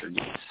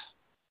needs.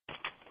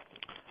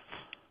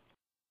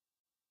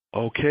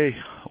 Okay.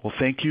 Well,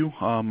 thank you.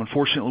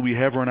 Unfortunately, we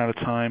have run out of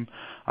time.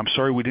 I'm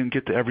sorry we didn't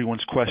get to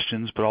everyone's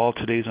questions, but all of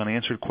today's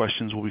unanswered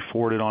questions will be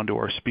forwarded on to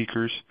our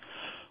speakers.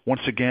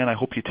 Once again, I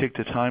hope you take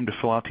the time to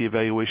fill out the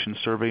evaluation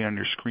survey on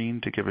your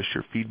screen to give us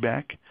your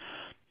feedback.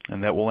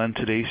 And that will end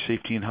today's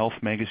Safety and Health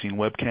Magazine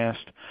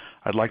webcast.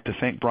 I'd like to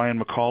thank Brian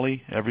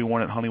McCauley,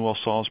 everyone at Honeywell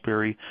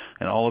Salisbury,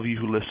 and all of you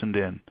who listened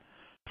in.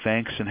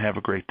 Thanks, and have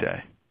a great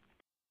day.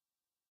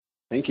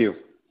 Thank you.